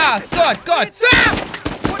 Ah, God. Sam!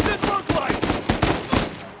 What's it look like?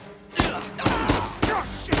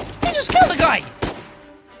 He just killed the guy.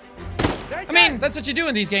 I mean, that's what you do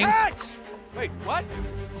in these games. Wait, what?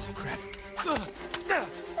 Oh, crap.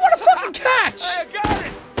 What a fucking catch! I got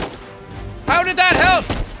it! How did that help?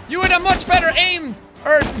 You had a much better aim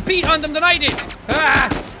or beat on them than I did. Ah!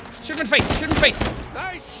 Shoot him in the face.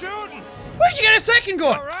 Nice shooting. Where'd you get a second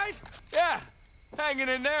gun? All right? Yeah, hanging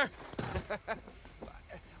in there.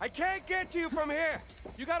 I can't get to you from here.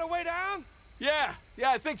 You got a way down? Yeah,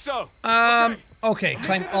 I think so. Okay,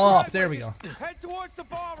 climb up. There we go. Head towards the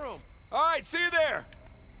ballroom. All right, see you there.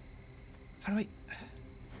 How do I...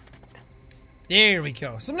 There we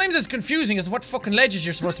go. Sometimes it's confusing as to what fucking ledges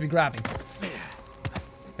you're supposed to be grabbing.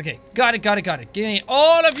 Okay, got it. Give me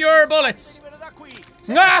all of your bullets.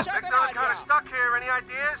 Ah! Victor, I'm kind of stuck here. Any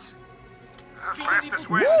ideas? Fastest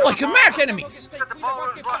way. Ooh, I can mark enemies. Said the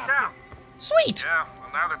ballroom's locked down. Sweet. Yeah, well,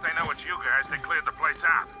 now that they know it's you guys, they cleared the place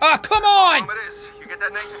out. Ah, come on. It is. You get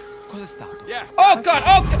that, Nathan? Yeah. Oh god.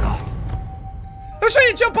 I was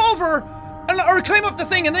trying to jump over or climb up the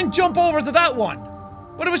thing and then jump over to that one.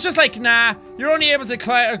 But it was just like, nah, you're only able to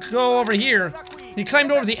go over here. He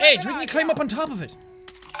climbed over the edge. Why didn't you climb up on top of it?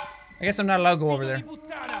 I guess I'm not allowed to go over there.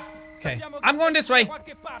 Okay, I'm going this way.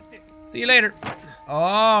 See you later.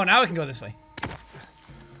 Oh, now we can go this way.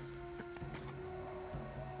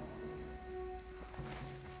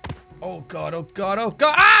 Oh god.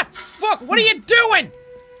 Ah! Fuck! What are you doing?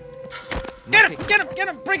 Get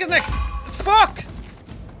him! Break his neck! Fuck!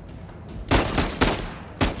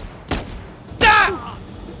 Ah!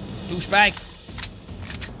 Douchebag.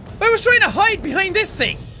 I was trying to hide behind this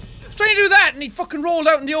thing. I was trying to do that and he fucking rolled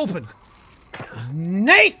out in the open.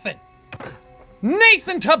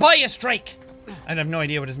 Nathan Tobias Drake. I have no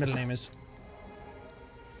idea what his middle name is.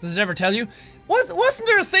 Does it ever tell you? Wasn't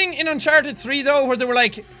there a thing in Uncharted 3 though where they were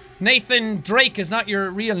like, Nathan Drake is not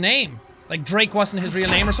your real name? Like Drake wasn't his real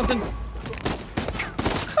name or something?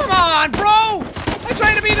 Come on, bro! I'm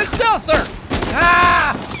trying to be the stealther!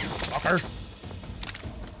 Ah! Fucker.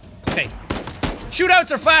 Okay.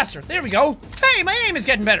 Shootouts are faster. There we go. Hey, my aim is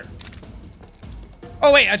getting better.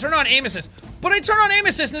 Oh wait, I turn on aim assist. But I turn on aim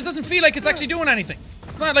assist and it doesn't feel like it's actually doing anything.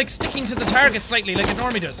 It's not like sticking to the target slightly like it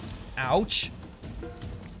normally does. Ouch.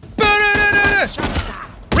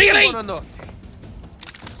 Really?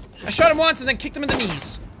 I shot him once and then kicked him in the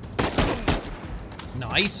knees.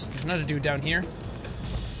 Nice. There's another dude down here.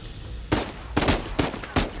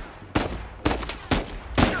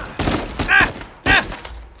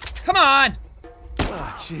 Come on!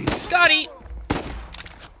 Ah, jeez. Got it!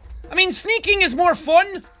 I mean, sneaking is more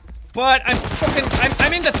fun, but I'm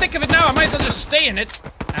in the thick of it now. I might as well just stay in it.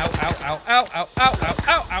 Ow.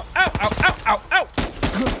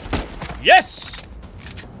 Yes!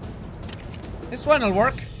 This one will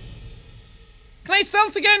work. Can I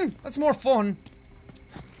stealth again? That's more fun.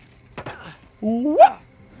 What?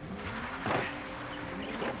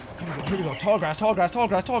 Here we go. Tall grass.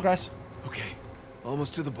 Okay,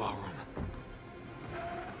 almost to the ballroom.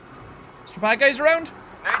 Is there bad guys around?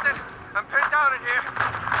 Nathan, I'm pinned down in here.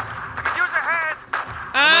 You could use a hand.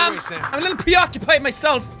 I'm a little preoccupied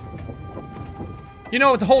myself. You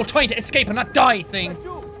know, the whole trying to escape and not die thing.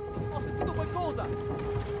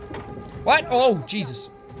 What? Oh,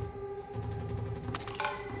 Jesus.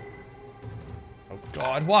 Oh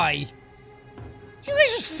God, why? You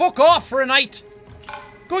guys just fuck off for a night.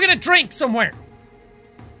 Go get a drink somewhere.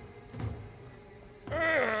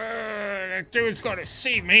 That dude's gonna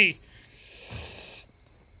see me.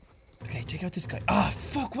 Okay, take out this guy. Ah,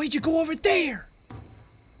 fuck, why'd you go over there?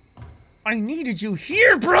 I needed you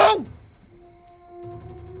here, bro!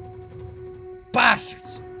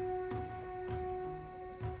 Bastards.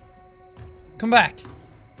 Come back.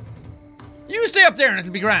 You stay up there and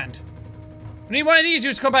it'll be grand. I need one of these,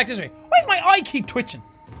 you just come back this way. Why does my eye keep twitching?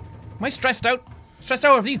 Am I stressed out? Stressed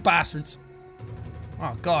out of these bastards.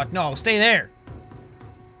 Oh god, no, stay there.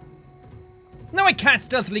 No, I can't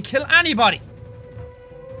stealthily kill anybody.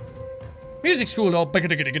 Music's cool though. Blah,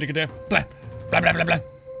 blah, blah, blah, blah.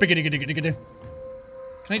 Can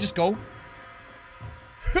I just go?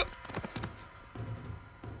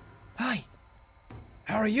 Hi.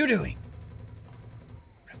 How are you doing?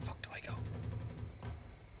 Where the fuck do I go?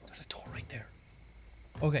 There's a door right there.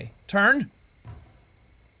 Okay, turn.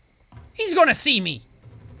 He's gonna see me.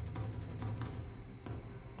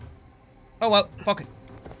 Oh well, fuck it.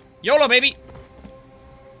 YOLO, baby.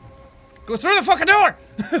 Go through the fucking door!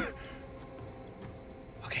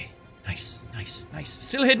 Okay, nice, nice, nice.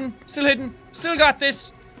 Still hidden, still hidden. Still got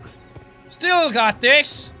this. Still got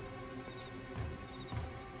this.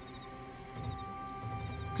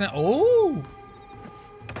 Can I, oh!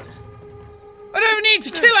 I don't even need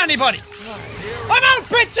to kill anybody! I'm out,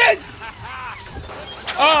 bitches!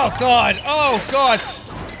 Oh god, oh god.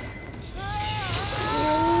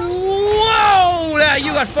 Whoa! There,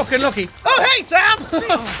 you got fucking lucky. Oh, hey, Sam!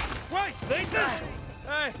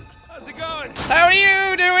 Hey, how's it going? How are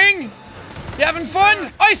you doing? You having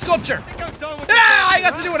fun? Ice sculpture! Ah, I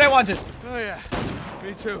got to do what I wanted. Oh yeah,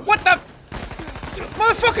 me too. What the?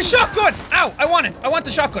 Motherfucking shotgun! Ow, I want it. I want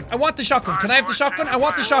the shotgun. I want the shotgun. Can I have the shotgun? I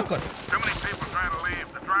want the shotgun.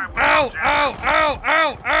 Ow, ow, ow,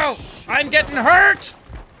 ow, ow! I'm getting hurt!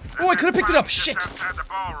 Oh, I could have picked it up. Shit.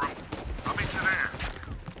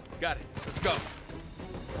 Got it. Let's go.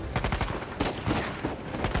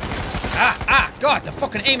 Ah, god, the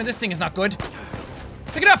fucking aim of this thing is not good.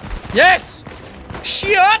 Pick it up! Yes!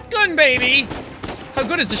 Shotgun, baby! How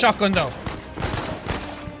good is the shotgun, though?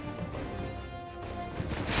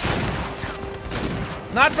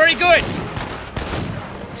 Not very good!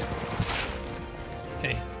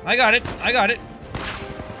 Okay, I got it, I got it.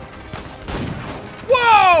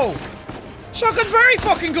 Whoa! Shotgun's very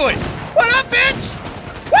fucking good! What up, bitch?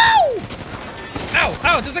 Woo! Ow,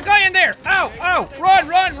 ow, there's a guy in there! Ow, ow! Run,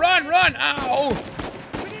 run, run, run! Ow!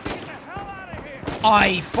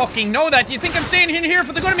 I fucking know that. Do you think I'm staying in here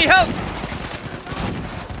for the good of me health?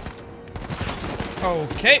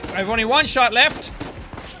 Okay, I have only one shot left.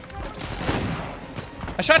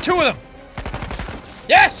 I shot two of them.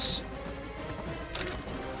 Yes!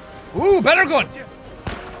 Ooh, better gun.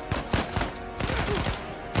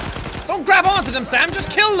 Don't grab onto them, Sam.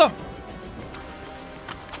 Just kill them.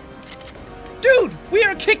 Dude, we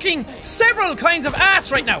are kicking several kinds of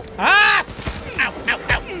ass right now. Ah! Ow, ow,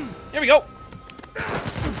 ow. Here we go.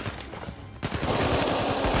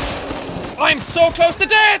 I'm so close to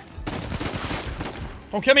death!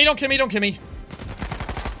 Don't kill me, don't kill me, don't kill me.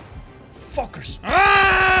 Fuckers.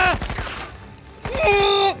 Ah!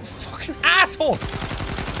 Fucking asshole.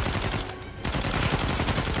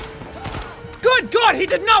 Good God, he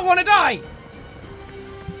did not want to die!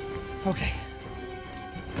 Okay.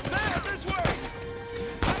 This way!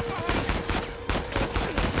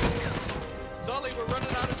 Sully, we're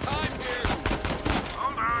running out of time here.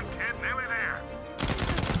 Hold on, kid. Nearly there.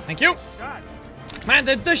 Thank you. Man,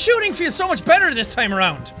 the shooting feels so much better this time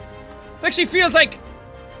around. It actually feels like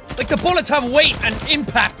the bullets have weight and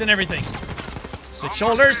impact and everything. Switch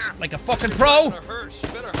shoulders like a fucking pro.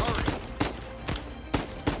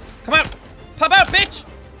 Come out. Pop out, bitch.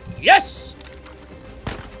 Yes.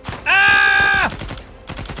 Ah!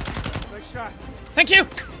 Nice shot. Thank you.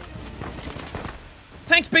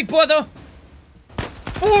 Thanks, big brother.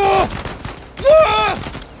 Whoa! Whoa!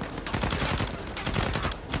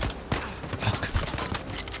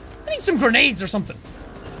 I need some grenades or something.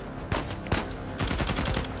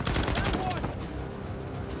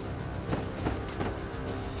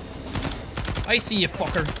 I see you,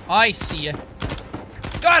 fucker. I see you.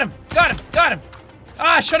 Got him! Got him! Got him!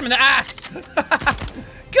 Ah, shot him in the ass!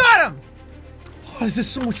 Got him! Oh, this is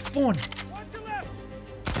so much fun.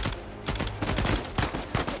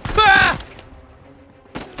 Ah!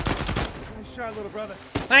 Nice shot, little brother.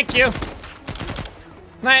 Thank you.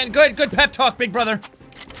 Man, good pep talk, big brother.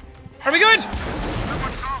 Are we good?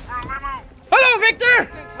 Hello, Victor!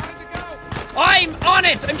 I'm on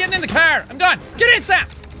it! I'm getting in the car! I'm done! Get in, Sam!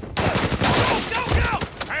 Go!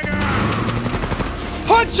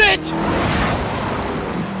 Punch it!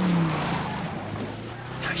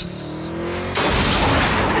 Nice.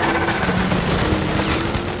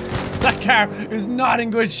 That car is not in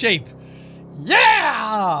good shape.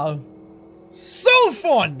 Yeah! So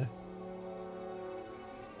fun!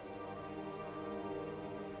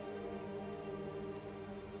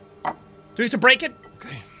 Do we have to break it?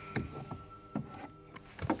 Okay.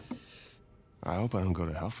 I hope I don't go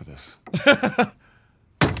to hell for this.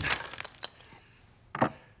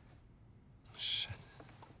 Shit.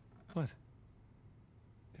 What?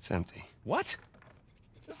 It's empty. What?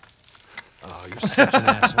 Oh, you're such an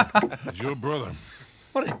asshole. It's your brother.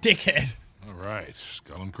 What a dickhead. All right,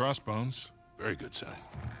 skull and crossbones. Very good sign.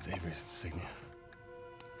 It's Avery's insignia.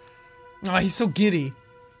 Oh, he's so giddy.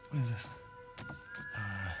 What is this?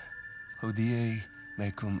 Hodie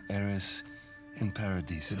mecum eris in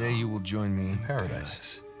paradiso. Today you will join me in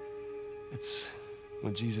paradise. It's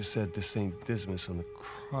what Jesus said to Saint Dismas on the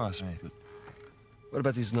cross. Right. But what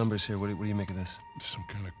about these numbers here? What do you make of this? Some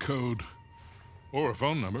kind of code. Or a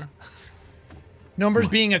phone number. Numbers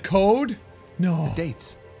being a code? No. The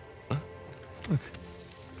dates. Huh? Look.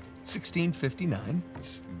 1659.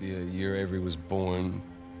 It's the year Avery was born.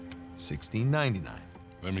 1699.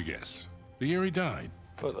 Let me guess. The year he died.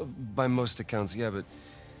 Well, by most accounts, yeah, but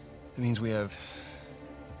it means we have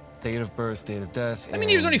date of birth, date of death. I mean,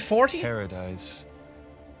 he was only 40? Paradise.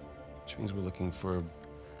 Which means we're looking for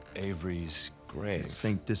Avery's grave.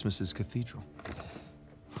 St. Dismas's cathedral.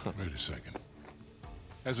 Wait a second.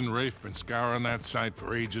 Hasn't Rafe been scouring that site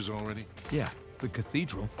for ages already? Yeah, the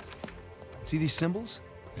cathedral. See these symbols?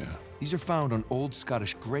 Yeah. These are found on old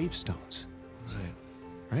Scottish gravestones. Right.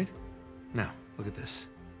 Right? Now, look at this.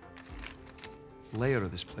 The layout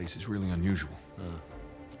of this place is really unusual.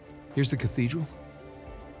 Here's the cathedral,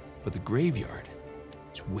 but the graveyard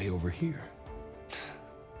is way over here.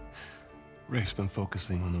 Rafe's been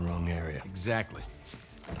focusing on the wrong area. Exactly.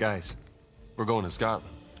 Guys, we're going to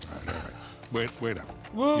Scotland. All right. Wait up.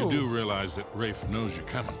 Whoa. You do realize that Rafe knows you're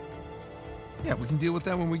coming. Yeah, we can deal with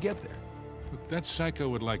that when we get there. Look, that psycho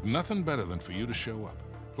would like nothing better than for you to show up.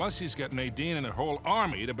 Plus, he's got Nadine and a whole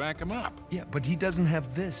army to back him up. Yeah, but he doesn't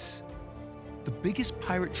have this. The biggest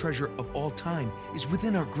pirate treasure of all time is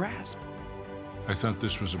within our grasp. I thought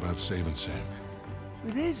this was about saving Sam.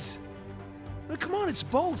 It is. Now, come on, it's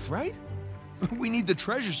both, right? We need the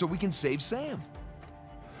treasure so we can save Sam.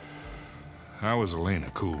 How is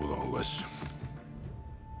Elena cool with all this?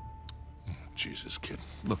 Jesus, kid.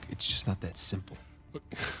 Look, it's just not that simple. Look,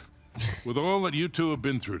 with all that you two have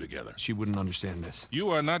been through together, She wouldn't understand this.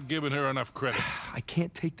 you are not giving her enough credit. I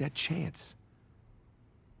can't take that chance.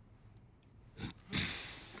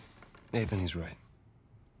 Nathan, he's right.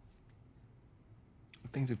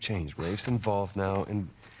 Things have changed. Rafe's involved now, and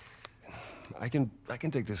I can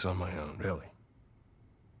take this on my own, really.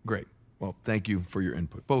 Great. Well, thank you for your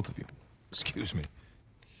input, both of you. Excuse me.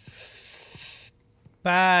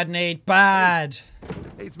 Bad, Nate, bad.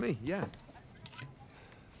 Hey, it's me, yeah.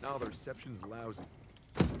 No, the reception's lousy.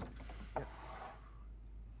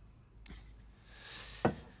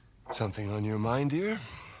 Something on your mind, dear?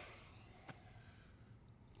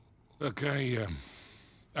 Look, I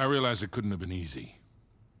realize it couldn't have been easy.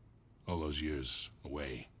 All those years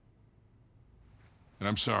away. And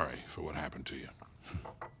I'm sorry for what happened to you.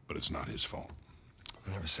 But it's not his fault. I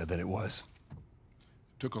never said that it was.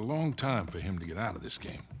 It took a long time for him to get out of this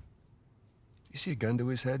game. You see a gun to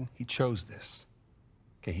his head? He chose this.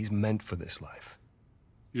 Okay, he's meant for this life.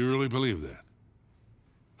 You really believe that?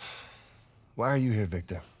 Why are you here,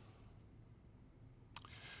 Victor?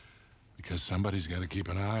 Because somebody's got to keep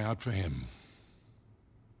an eye out for him.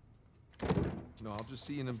 No, I'll just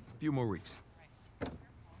see you in a few more weeks.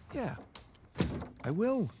 Yeah, I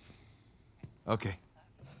will. Okay.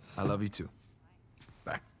 I love you too.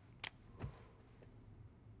 Bye.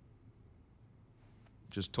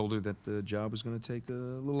 Just told her that the job was going to take a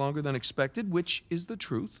little longer than expected, which is the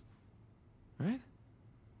truth. Right?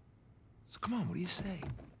 So come on, what do you say?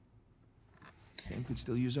 Sam could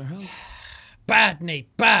still use our help. Bad,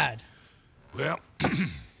 Nate, bad. Well, I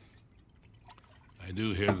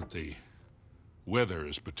do hear that the weather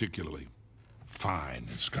is particularly fine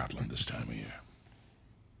in Scotland this time of year.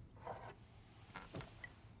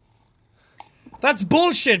 That's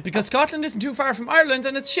bullshit, because Scotland isn't too far from Ireland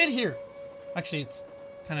and it's shit here. Actually, it's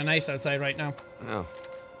kind of nice outside right now. No.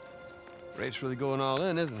 Rafe's really going all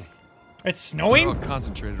in, isn't he? It's snowing? We're all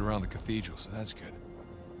concentrated around the cathedral, so that's good.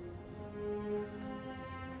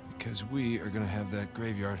 Because we are going to have that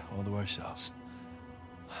graveyard all to ourselves.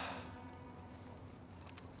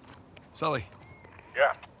 Sully.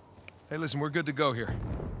 Yeah. Hey, listen, we're good to go here.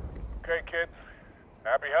 Okay, kid.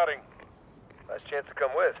 Happy hunting. Last chance to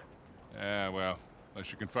come with. Yeah, well,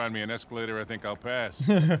 unless you can find me an escalator, I think I'll pass.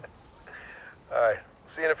 All right.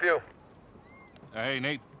 See you in a few. Hey,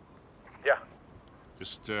 Nate. Yeah.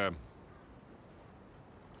 Just,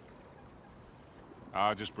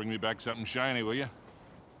 Just bring me back something shiny, will you?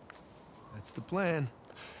 That's the plan.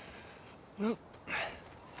 Well,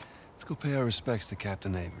 let's go pay our respects to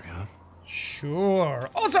Captain Avery, huh? Sure.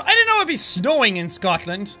 Also, I didn't know it'd be snowing in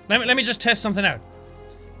Scotland. Let me just test something out.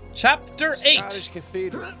 Chapter 8. Scottish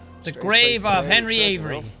Cathedral. The grave of Henry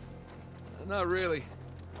Avery. Not really.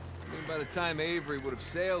 I mean, by the time Avery would have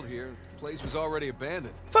sailed here, the place was already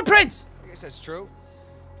abandoned. Footprints! I guess that's true.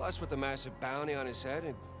 Plus, with the massive bounty on his head,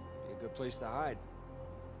 it'd be a good place to hide.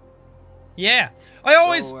 Yeah. I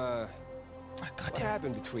always... So, oh, what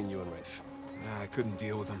happened between you and Rafe? I couldn't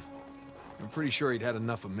deal with him. I'm pretty sure he'd had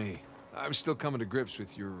enough of me. I was still coming to grips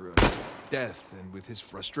with your death and with his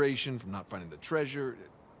frustration from not finding the treasure.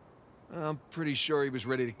 I'm pretty sure he was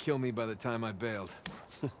ready to kill me by the time I bailed.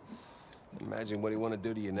 Imagine what he want to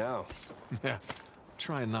do to you now. Yeah,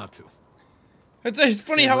 trying not to. It's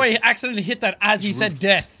funny how I accidentally hit that as he said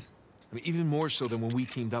death. I mean, even more so than when we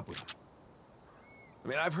teamed up with him. I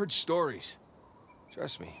mean, I've heard stories.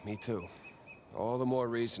 Trust me too. All the more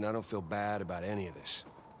reason I don't feel bad about any of this.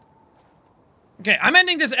 Okay, I'm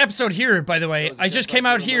ending this episode here, by the way. I just came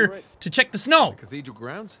out here to check the snow. The cathedral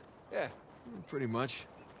grounds? Yeah. Pretty much.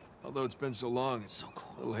 Although it's been so long, it's so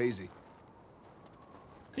cool. A little hazy.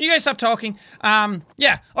 Can you guys stop talking?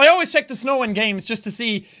 Yeah, I always check the snow in games just to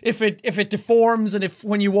see if it deforms and if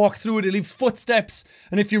when you walk through it, it leaves footsteps,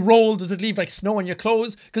 and if you roll, does it leave like snow on your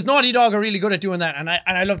clothes? Because Naughty Dog are really good at doing that, and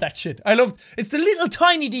I love that shit. It's the little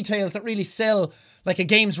tiny details that really sell like a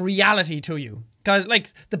game's reality to you. Because like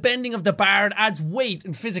the bending of the bard adds weight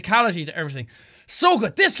and physicality to everything. So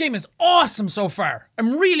good. This game is awesome so far.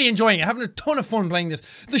 I'm really enjoying it. Having a ton of fun playing this.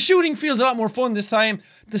 The shooting feels a lot more fun this time.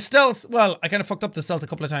 The stealth, well, I kind of fucked up the stealth a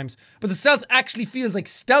couple of times. But the stealth actually feels like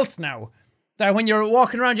stealth now. That when you're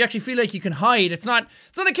walking around, you actually feel like you can hide. It's not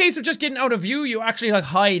a case of just getting out of view. You actually like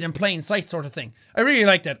hide in plain sight sort of thing. I really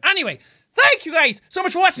like that. Anyway, thank you guys so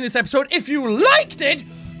much for watching this episode. If you liked it,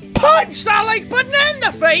 punch that like button in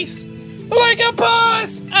the face like a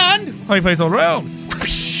boss. And high face all around.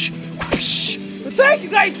 Whoosh, whoosh. Thank you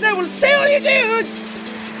guys, now we'll see all you dudes!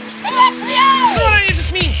 Let's go! I don't know what any of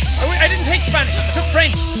this means. I didn't take Spanish, I took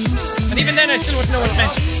French. And even then I still wouldn't know what it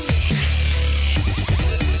meant.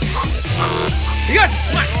 You got it,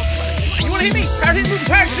 come on. You wanna hit me? Hard hitting moving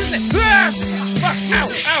target, isn't it? Ah! Fuck,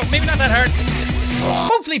 ow, maybe not that hard.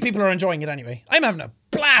 Hopefully people are enjoying it anyway. I'm having a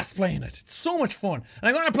blast playing it. It's so much fun. And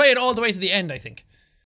I'm gonna play it all the way to the end, I think.